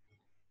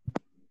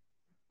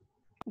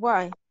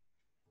 Why?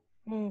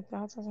 God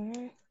doesn't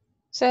know.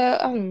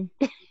 So,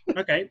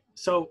 Okay,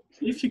 so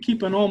if you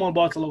keep a normal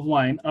bottle of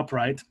wine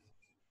upright,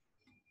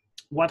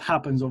 what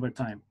happens over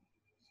time?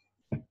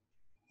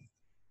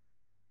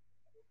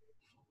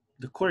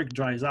 The cork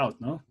dries out,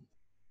 no?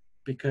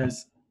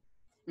 Because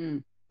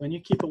when you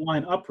keep a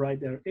wine upright,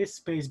 there is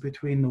space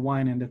between the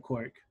wine and the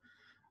cork.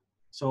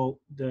 So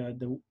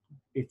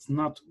it's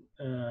not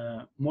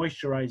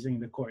moisturizing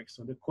the cork.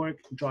 So the cork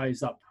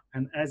dries up.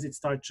 And as it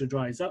starts to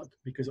dry up,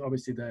 because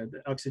obviously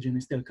the oxygen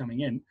is still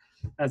coming in,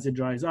 as it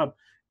dries up,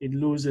 it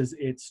loses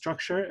its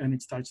structure and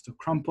it starts to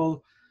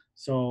crumple.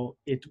 So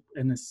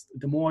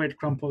the more it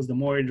crumples, the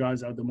more it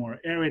dries out, the more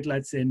air it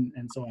lets in,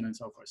 and so on and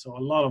so forth. So a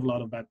lot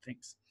of bad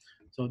things.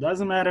 So it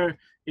doesn't matter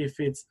if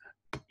it's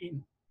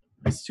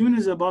as soon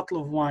as a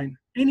bottle of wine,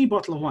 any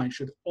bottle of wine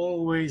should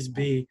always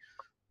be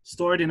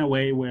stored in a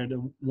way where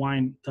the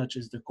wine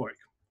touches the cork,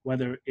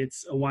 whether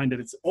it's a wine that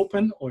it's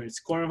open or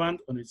it's coravin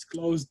or it's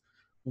closed,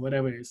 or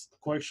whatever it is. The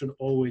cork should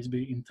always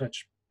be in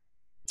touch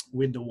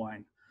with the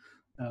wine.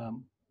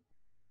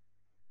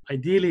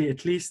 Ideally,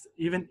 at least,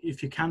 even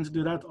if you can't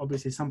do that,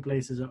 obviously some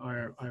places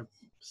are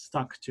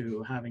stuck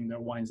to having their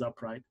wines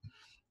upright.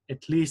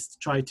 At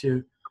least try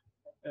to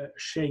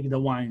shake the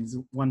wines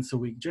once a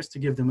week just to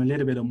give them a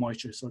little bit of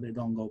moisture so they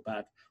don't go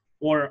bad.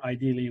 Or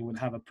ideally, you would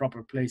have a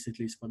proper place at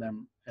least for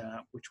them,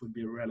 which would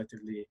be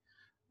relatively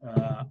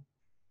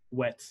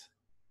wet.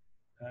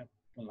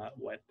 Well, not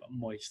wet, but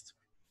moist.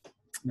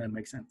 That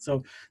makes sense.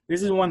 So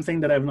this is one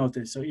thing that I've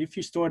noticed. So if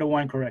you store the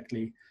wine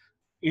correctly,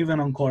 even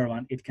on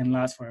coravin, it can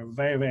last for a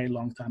very, very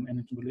long time, and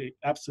it will be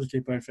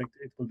absolutely perfect.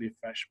 It will be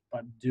fresh,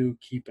 but do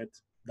keep it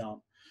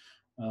down.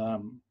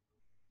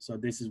 So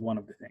this is one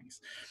of the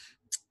things.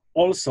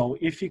 Also,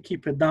 if you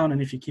keep it down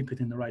and if you keep it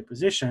in the right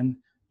position,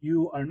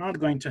 you are not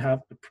going to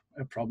have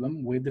a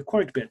problem with the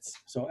cork bits.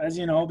 So as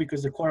you know,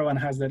 because the coravin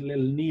has that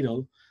little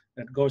needle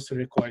that goes through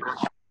the cork,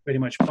 pretty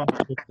much pumps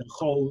the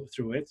hole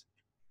through it,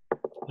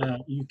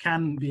 you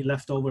can be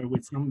left over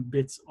with some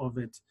bits of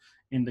it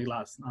in the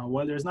glass. Now,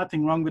 while there's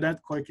nothing wrong with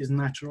that, cork is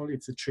natural.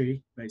 It's a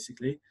tree,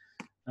 basically.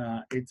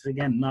 It's,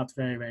 again, not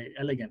very, very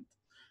elegant.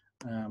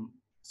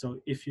 So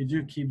if you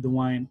do keep the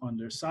wine on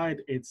their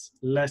side, it's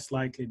less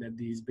likely that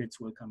these bits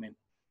will come in.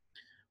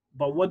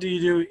 But what do you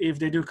do if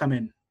they do come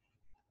in?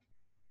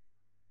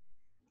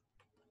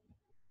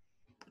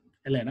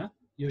 Elena,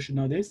 you should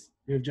know this.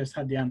 You've just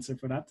had the answer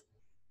for that.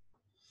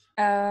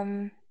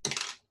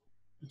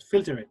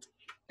 Filter it.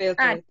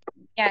 Filter it.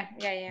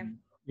 Yeah.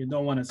 You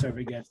don't want to serve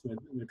a guest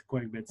with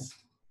cork bits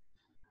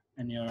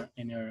in your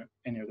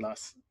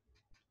glass.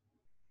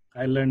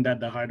 I learned that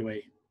the hard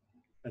way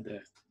at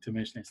the two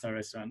Michelin star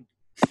restaurant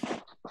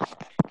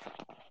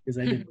because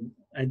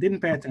I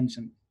didn't pay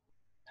attention.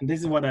 And this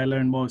is what I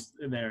learned most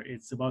there.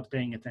 It's about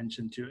paying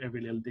attention to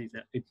every little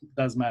detail. It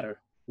does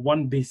matter.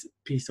 One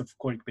piece of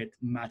cork bit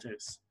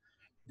matters.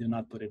 Do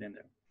not put it in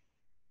there.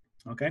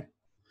 Okay?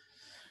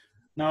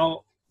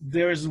 Now,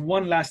 there's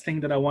one last thing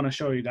that I want to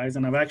show you guys.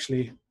 And I've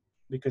actually,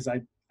 because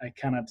I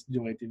cannot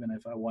do it even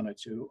if I wanted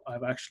to,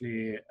 I've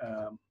actually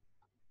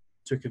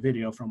took a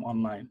video from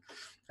online.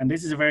 And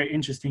this is a very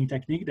interesting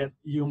technique that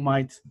you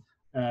might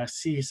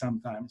see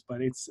sometimes,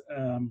 but it's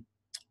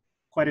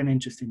quite an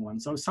interesting one.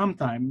 So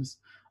sometimes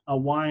a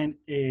wine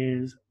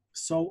is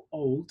so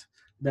old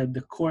that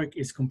the cork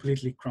is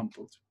completely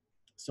crumpled.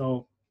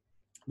 So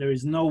there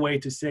is no way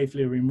to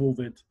safely remove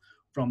it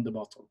from the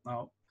bottle.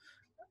 Now,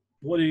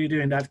 what do you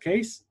do in that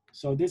case?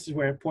 So this is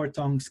where pour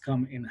tongs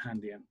come in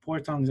handy. And pour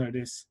tongs are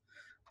this.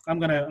 I'm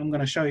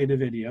gonna show you the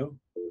video,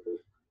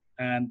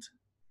 and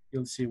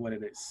you'll see what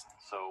it is.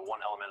 So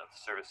one element of the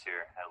service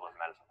here at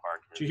Madison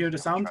Park is do you hear the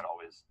sound? Try to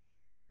always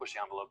push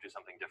the envelope, do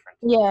something different.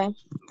 Yeah.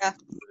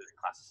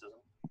 Classicism.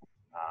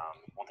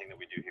 One thing that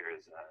we do here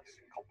is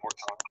called port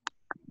tong.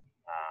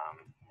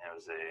 It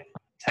was a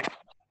technique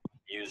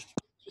used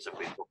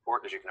specifically for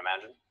port, as you can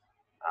imagine,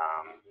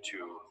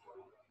 to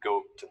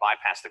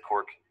bypass the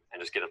cork and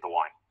just get at the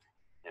wine.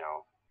 You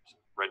know,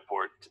 red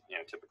port. You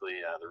know,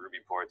 typically the ruby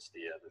ports,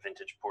 the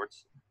vintage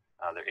ports.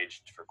 They're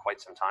aged for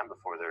quite some time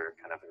before they're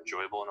kind of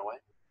enjoyable in a way.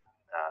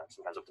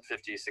 Sometimes up to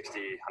 50,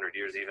 60, 100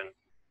 years even.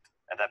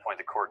 At that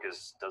point, the cork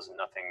does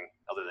nothing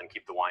other than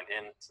keep the wine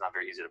in. It's not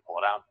very easy to pull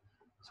it out.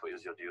 So what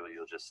you'll do,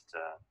 you'll just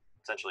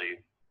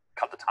essentially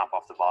cut the top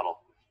off the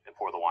bottle and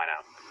pour the wine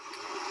out.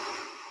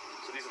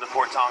 So these are the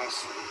pour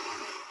tongs.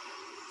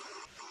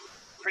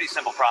 Pretty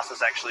simple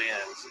process, actually,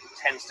 and it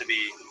tends to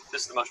be,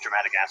 this is the most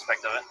dramatic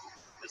aspect of it,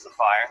 is the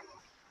fire,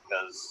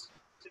 because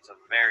it's a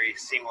very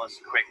seamless,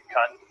 quick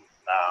cut.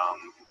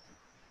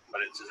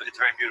 but it's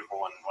very beautiful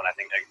when I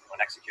think when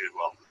executed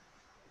well.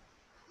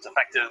 It's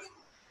effective.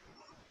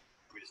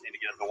 We just need to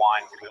get up the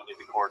wine. We don't need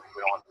the cork.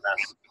 We don't want the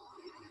mess.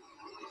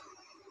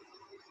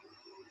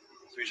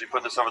 So we usually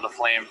put this over the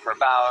flame for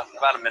about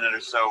a minute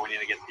or so. We need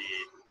to get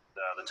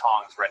the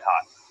tongs red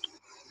hot.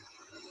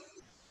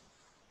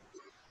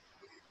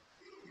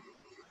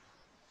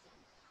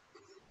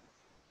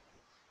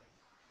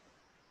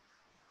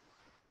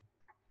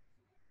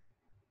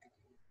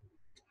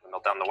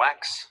 Melt down the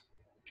wax.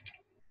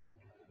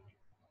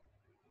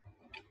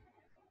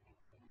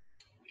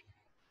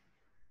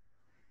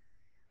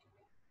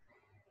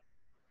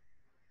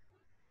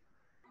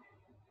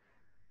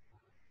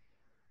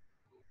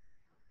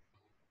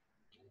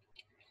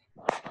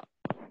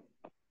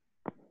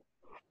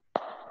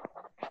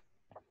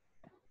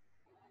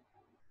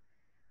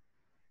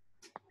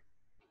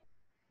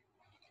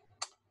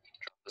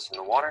 Drop this in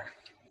the water.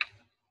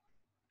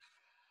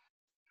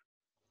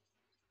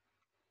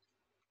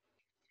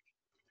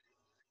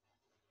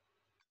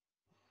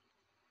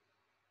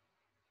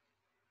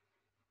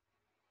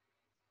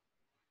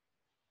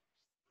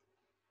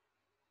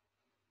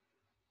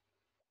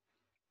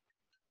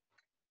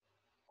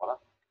 Voila.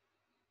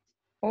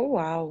 Oh,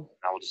 wow.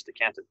 Now we'll just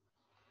decant it.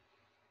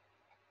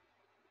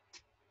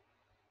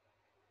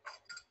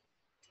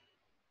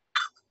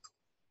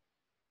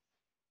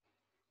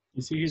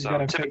 You see, he's So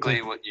got a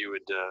typically what you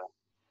would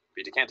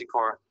be decanting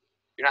for,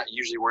 you're not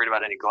usually worried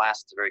about any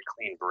glass. It's a very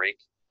clean break.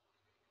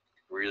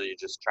 Really, you're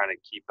just trying to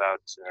keep out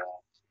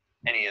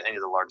any of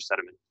the large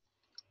sediment.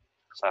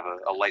 So I have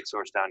a light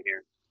source down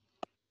here.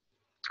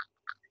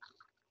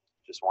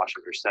 Just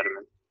watching for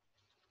sediment.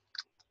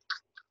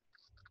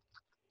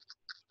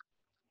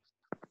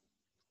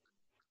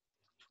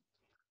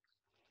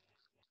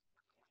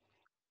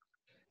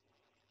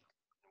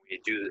 We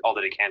do all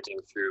the decanting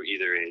through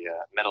either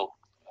a metal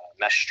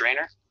mesh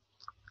strainer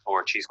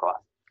or a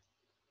cheesecloth,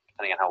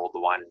 depending on how old the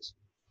wine is.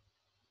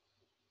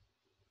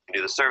 You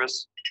do the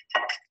service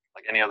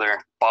like any other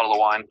bottle of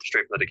wine,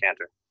 straight from the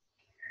decanter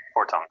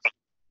or tongs.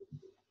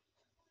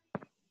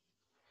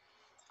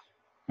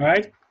 All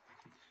right.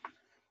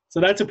 So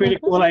that's a pretty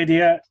cool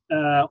idea.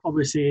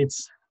 Obviously,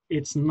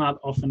 it's not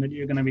often that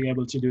you're going to be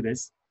able to do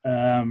this.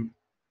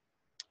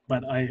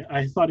 But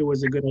I thought it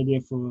was a good idea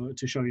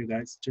to show you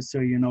guys, just so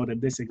you know that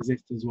this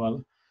exists as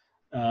well.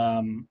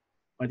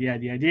 But yeah,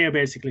 the idea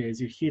basically is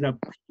you heat up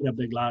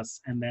the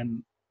glass, and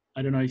then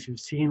I don't know if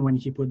you've seen when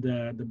he put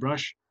the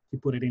brush, he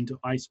put it into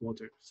ice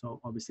water. So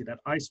obviously that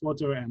ice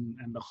water and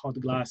the hot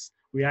glass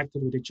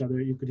reacted with each other.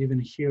 You could even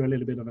hear a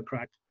little bit of a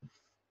crack.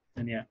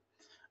 And yeah.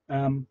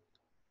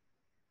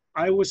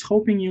 I was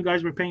hoping you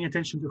guys were paying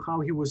attention to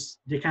how he was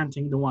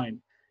decanting the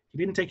wine. He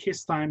didn't take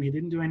his time. He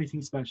didn't do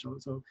anything special.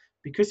 So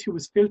because he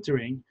was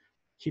filtering,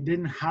 he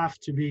didn't have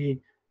to be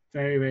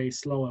very, very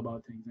slow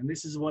about things. And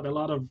this is what a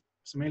lot of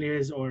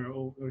sommeliers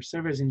or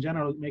servers in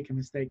general make a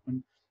mistake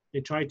when they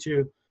try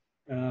to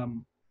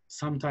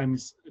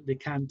sometimes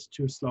decant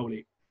too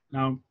slowly.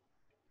 Now,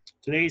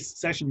 today's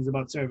session is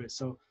about service.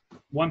 So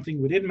one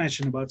thing we did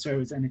mention about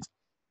service, and it's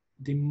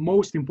the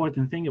most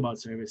important thing about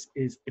service,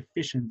 is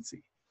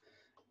efficiency.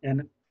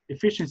 And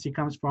efficiency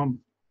comes from,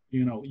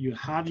 you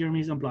have your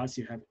mise en place,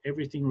 you have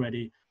everything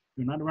ready.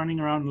 You're not running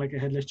around like a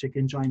headless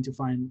chicken trying to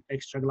find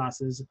extra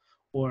glasses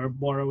or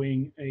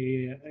borrowing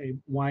a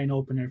wine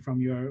opener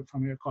from your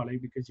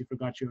colleague because you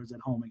forgot yours at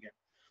home again.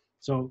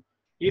 So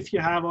if you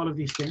have all of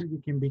these things,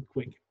 you can be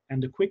quick.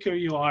 And the quicker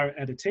you are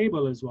at a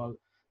table as well,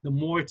 the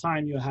more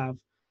time you have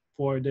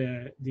for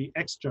the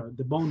extra,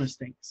 the bonus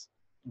things.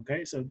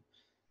 Okay, so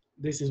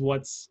this is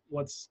what's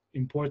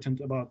important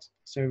about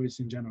service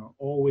in general.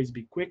 Always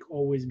be quick,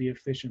 always be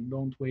efficient,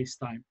 don't waste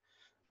time.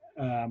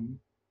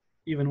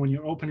 Even when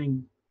you're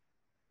opening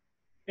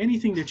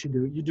anything that you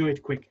do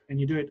it quick and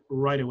you do it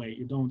right away.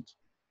 You don't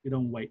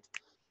wait.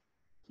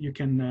 You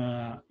can,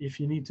 if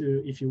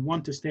you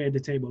want to stay at the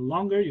table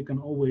longer, you can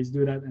always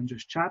do that and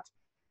just chat.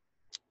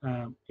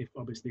 If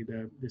obviously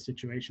the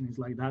situation is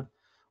like that,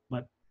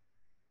 but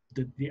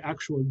the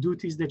actual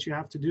duties that you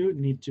have to do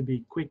need to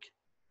be quick,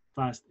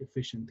 fast,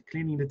 efficient,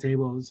 cleaning the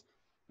tables,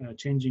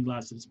 changing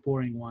glasses,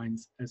 pouring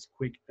wines as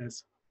quick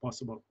as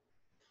possible.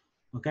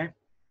 Okay.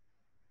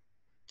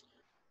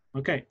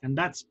 Okay, and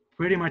that's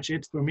pretty much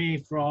it for me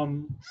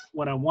from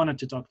what I wanted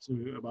to talk to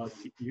you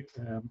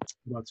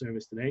about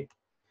service today.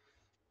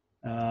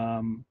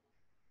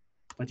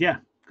 But yeah,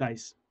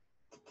 guys,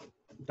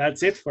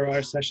 that's it for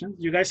our session.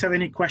 Do you guys have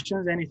any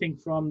questions? Anything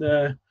from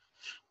the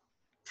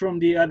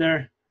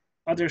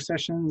other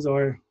sessions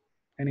or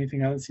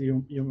anything else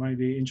you might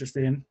be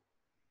interested in?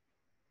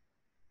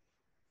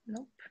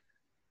 Nope.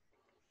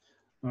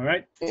 All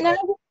right.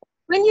 No,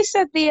 when you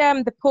said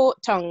the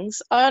port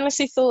tongs, I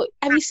honestly thought,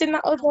 have you seen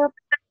that other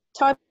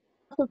type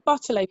of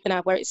bottle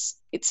opener where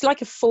it's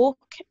like a fork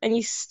and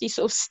you sort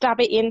of stab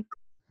it in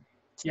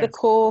the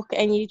cork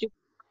and you just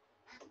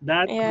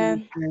that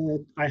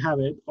I have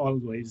it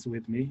always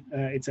with me.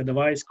 It's a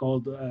device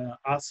called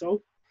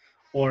ASO,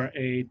 or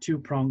a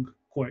two-prong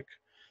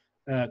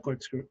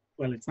corkscrew.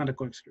 Well, it's not a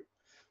corkscrew.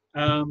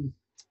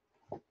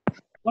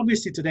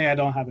 obviously today I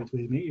don't have it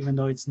with me, even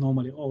though it's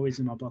normally always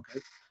in my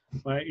pocket.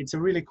 But it's a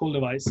really cool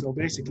device. So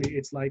basically,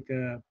 it's like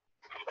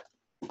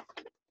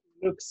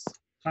looks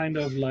kind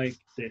of like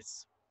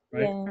this,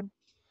 right? Yeah.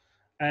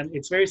 And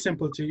it's very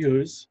simple to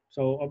use.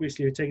 So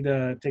obviously, you take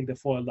the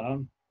foil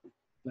down.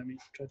 Let me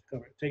try to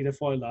cover it. Take the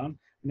foil down,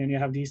 and then you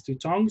have these two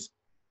tongs.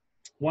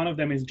 One of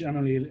them is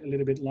generally a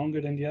little bit longer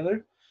than the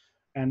other,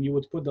 and you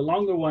would put the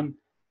longer one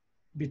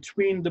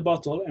between the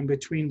bottle and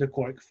between the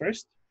cork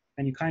first,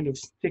 and you kind of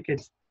stick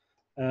it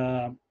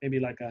maybe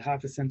like a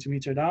half a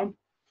centimeter down,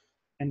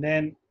 and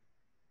then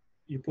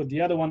you put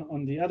the other one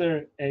on the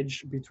other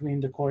edge between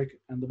the cork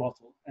and the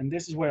bottle. And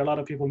this is where a lot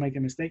of people make a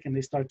mistake and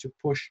they start to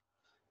push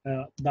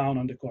down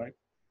on the cork,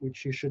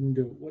 which you shouldn't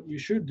do. What you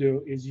should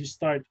do is you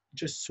start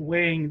just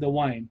swaying the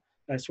wine,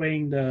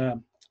 swaying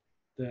the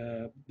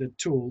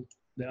tool,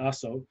 the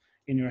asso,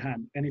 in your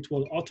hand, and it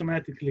will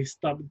automatically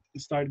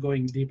start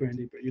going deeper and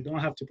deeper. You don't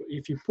have to,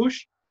 if you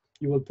push,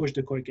 you will push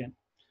the cork in.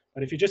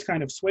 But if you just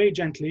kind of sway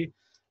gently,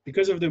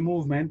 because of the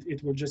movement,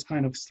 it will just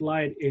kind of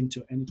slide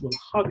into, and it will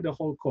hug the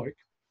whole cork.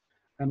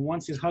 And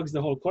once it hugs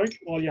the whole cork,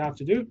 all you have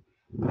to do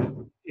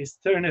is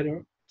turn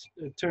the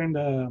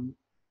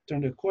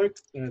cork,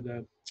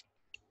 the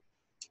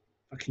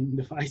fucking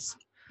device,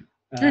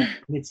 and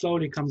it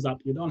slowly comes up.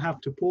 You don't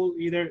have to pull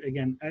either.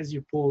 Again, as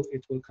you pull,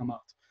 it will come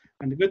out.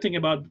 And the good thing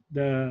about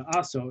the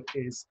asso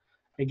is,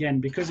 again,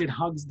 because it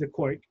hugs the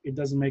cork, it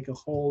doesn't make a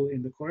hole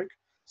in the cork,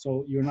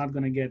 so you're not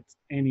going to get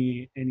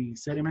any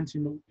sediment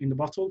in the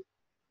bottle.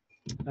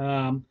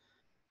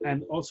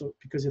 And also,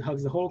 because it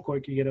hugs the whole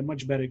cork, you get a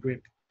much better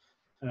grip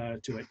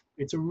to it.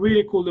 It's a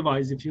really cool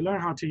device. If you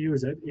learn how to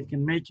use it, it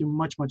can make you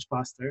much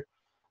faster.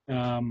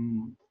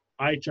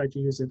 I try to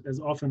use it as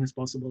often as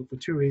possible for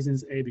two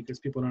reasons. A, because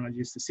people are not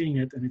used to seeing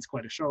it, and it's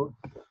quite a show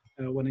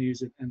when I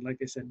use it. And like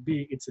I said,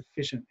 B, it's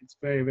efficient. It's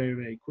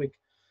very quick.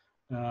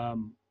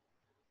 And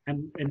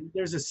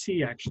there's a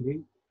C,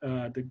 actually.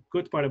 The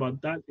good part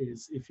about that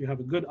is if you have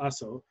a good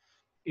asso,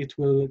 it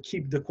will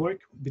keep the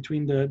cork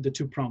between the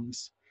two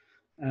prongs.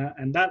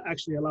 And that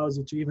actually allows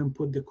you to even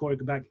put the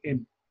cork back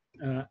in.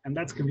 And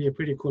that can be a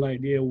pretty cool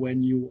idea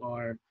when you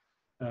are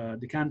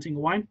decanting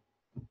wine.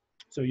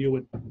 So you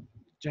would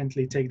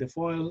gently take the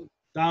foil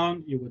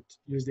down, you would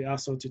use the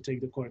asso to take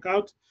the cork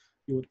out,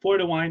 you would pour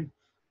the wine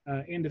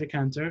in the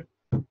decanter,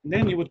 and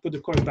then you would put the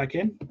cork back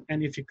in,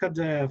 and if you cut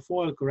the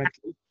foil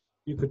correctly,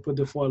 you could put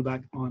the foil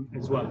back on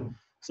as well.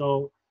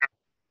 So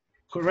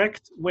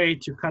correct way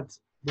to cut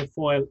the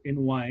foil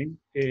in wine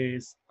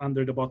is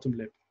under the bottom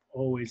lip,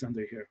 always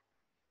under here,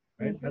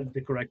 right? That's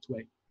the correct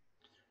way.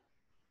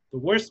 The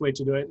worst way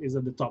to do it is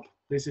at the top.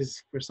 This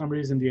is, for some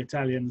reason, the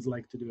Italians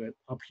like to do it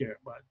up here,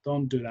 but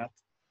don't do that.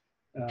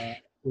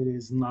 It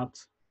is not,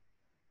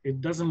 it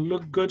doesn't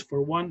look good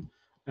for one,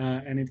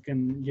 and it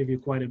can give you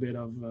quite a bit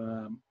of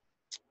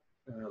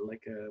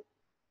like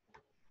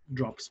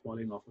drops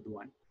falling off of the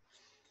wine.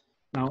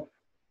 Now,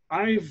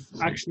 I've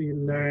actually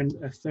learned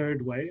a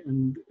third way,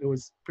 and it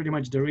was pretty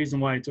much the reason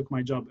why I took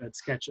my job at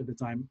Sketch at the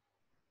time.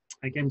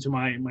 I came to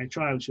my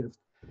trial shift,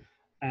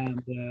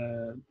 and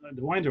the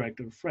wine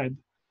director, Fred,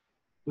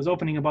 was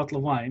opening a bottle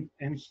of wine,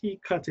 and he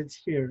cut it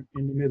here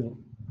in the middle.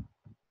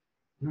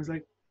 And I was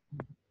like,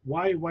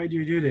 why do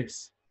you do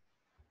this?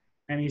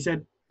 And he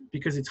said,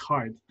 because it's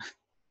hard.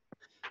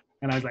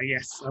 And I was like,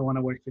 yes, I want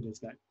to work for this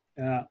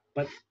guy.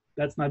 But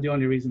that's not the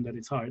only reason that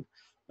it's hard.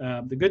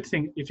 The good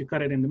thing, if you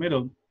cut it in the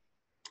middle,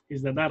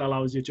 is that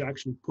allows you to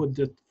actually put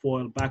the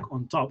foil back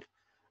on top,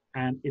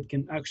 and it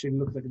can actually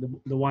look like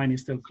the wine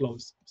is still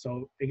closed.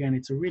 So again,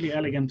 it's a really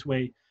elegant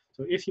way.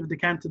 So if you've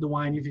decanted the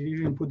wine, if you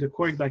even put the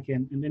cork back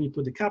in, and then you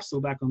put the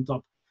capsule back on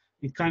top,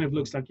 it kind of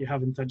looks like you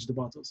haven't touched the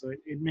bottle. So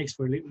it makes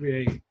for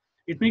really,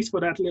 it makes for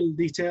that little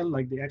detail,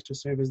 like the extra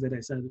service that I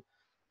said,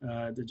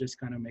 that just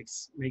kind of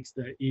makes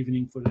the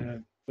evening for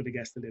the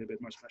guest a little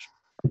bit more special.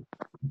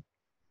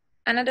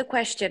 Another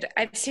question.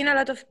 I've seen a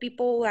lot of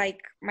people,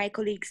 like my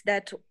colleagues,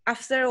 that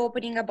after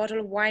opening a bottle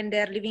of wine,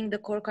 they're leaving the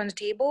cork on the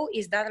table.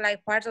 Is that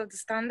like part of the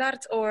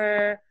standards,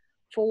 or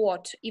for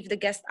what? If the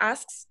guest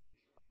asks?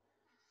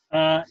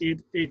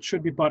 It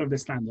should be part of the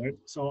standard.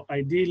 So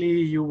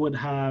ideally, you would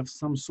have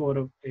some sort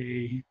of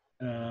a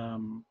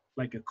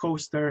like a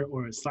coaster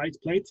or a side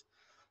plate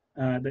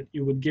that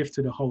you would give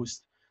to the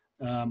host.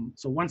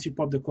 So once you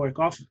pop the cork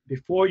off,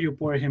 before you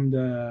pour him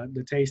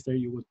the taster,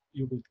 you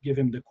would give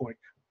him the cork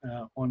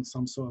on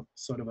some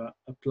sort of a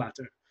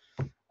platter.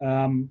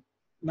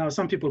 Now,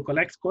 some people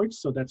collect corks,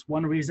 so that's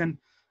one reason.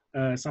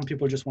 Some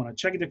people just want to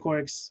check the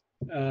corks.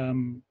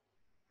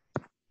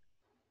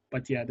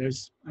 But yeah,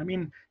 I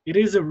mean, it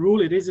is a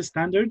rule, it is a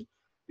standard.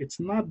 It's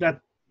not that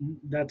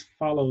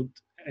followed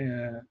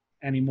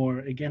anymore.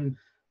 Again,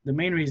 the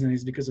main reason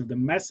is because of the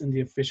mess and the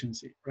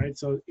efficiency, right?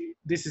 So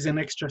this is an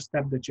extra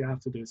step that you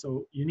have to do.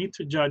 So you need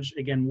to judge,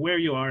 again, where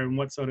you are and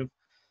what sort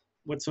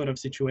of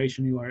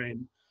situation you are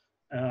in.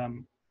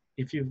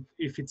 If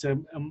it's a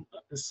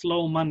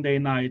slow Monday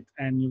night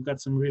and you've got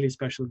some really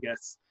special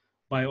guests,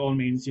 by all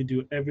means, you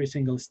do every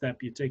single step.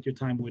 You take your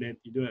time with it.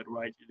 You do it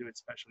right. You do it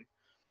specially.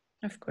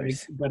 Of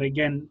course. But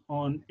again,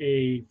 on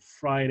a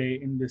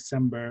Friday in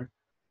December,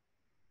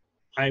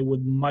 I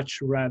would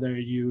much rather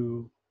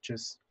you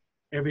just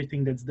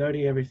everything that's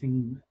dirty,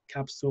 everything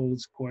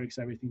capsules, corks,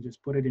 everything,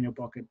 just put it in your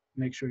pocket.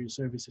 Make sure your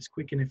service is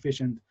quick and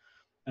efficient.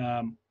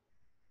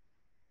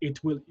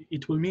 It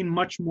will mean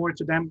much more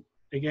to them,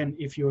 again,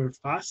 if you're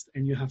fast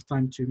and you have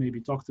time to maybe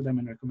talk to them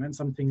and recommend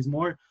some things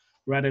more,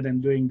 rather than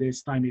doing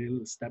these tiny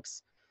little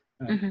steps.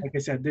 Like I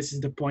said, this is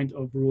the point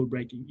of rule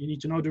breaking. You need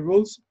to know the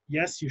rules.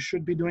 Yes, you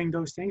should be doing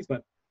those things,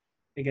 but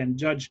again,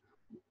 judge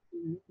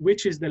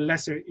which is the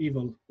lesser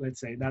evil, let's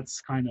say.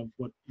 That's kind of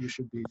what you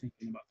should be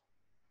thinking about.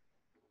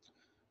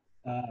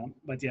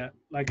 But yeah,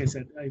 like I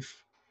said,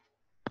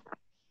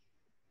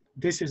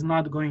 this is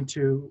not going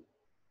to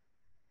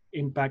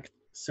impact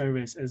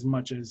service as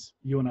much as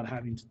you're not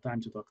having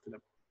time to talk to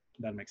them.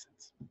 That makes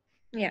sense.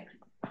 Yeah.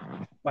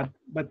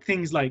 But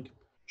things like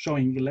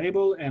showing the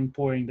label and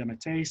pouring them a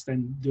taste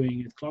and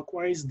doing it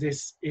clockwise,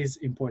 this is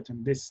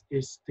important. This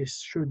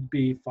should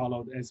be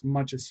followed as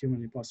much as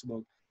humanly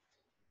possible.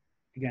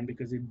 Again,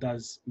 because it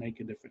does make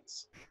a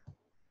difference.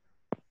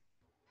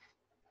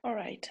 All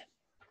right.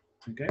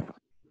 Okay.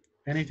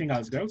 Anything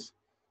else, girls?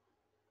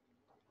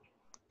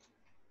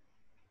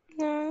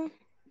 No.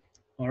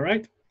 All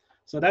right.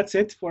 So that's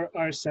it for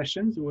our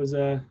sessions. It was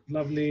a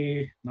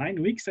lovely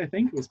 9 weeks, I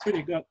think. It was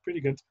pretty good.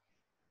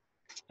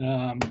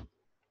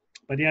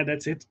 But yeah,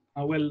 that's it.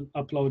 I will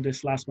upload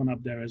this last one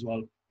up there as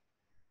well.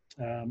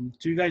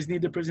 Do you guys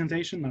need the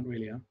presentation? Not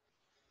really, huh?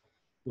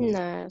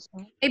 No. It's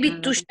not.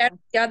 Maybe to share with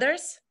the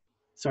others?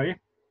 Sorry?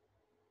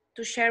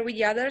 To share with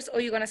the others,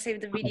 or you're going to save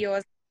the video?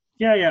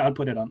 Yeah, I'll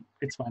put it on.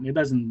 It's fine. It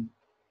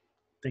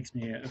takes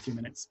me a few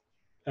minutes.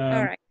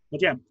 All right.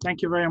 But yeah,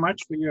 thank you very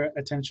much for your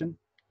attention.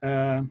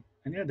 And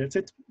yeah, that's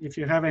it. If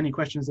you have any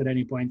questions at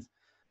any point,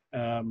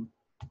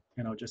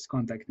 just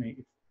contact me.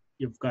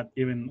 You've got,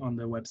 even on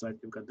the website,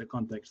 you've got the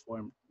contact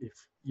form if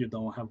you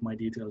don't have my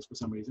details for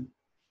some reason.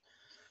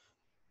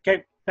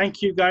 Okay,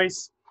 thank you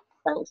guys.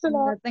 Thanks a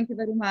lot. Thank you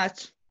very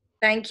much.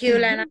 Thank you,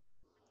 Lena.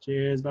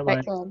 Cheers, bye-bye.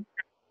 Thanks, Em.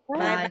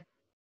 Bye.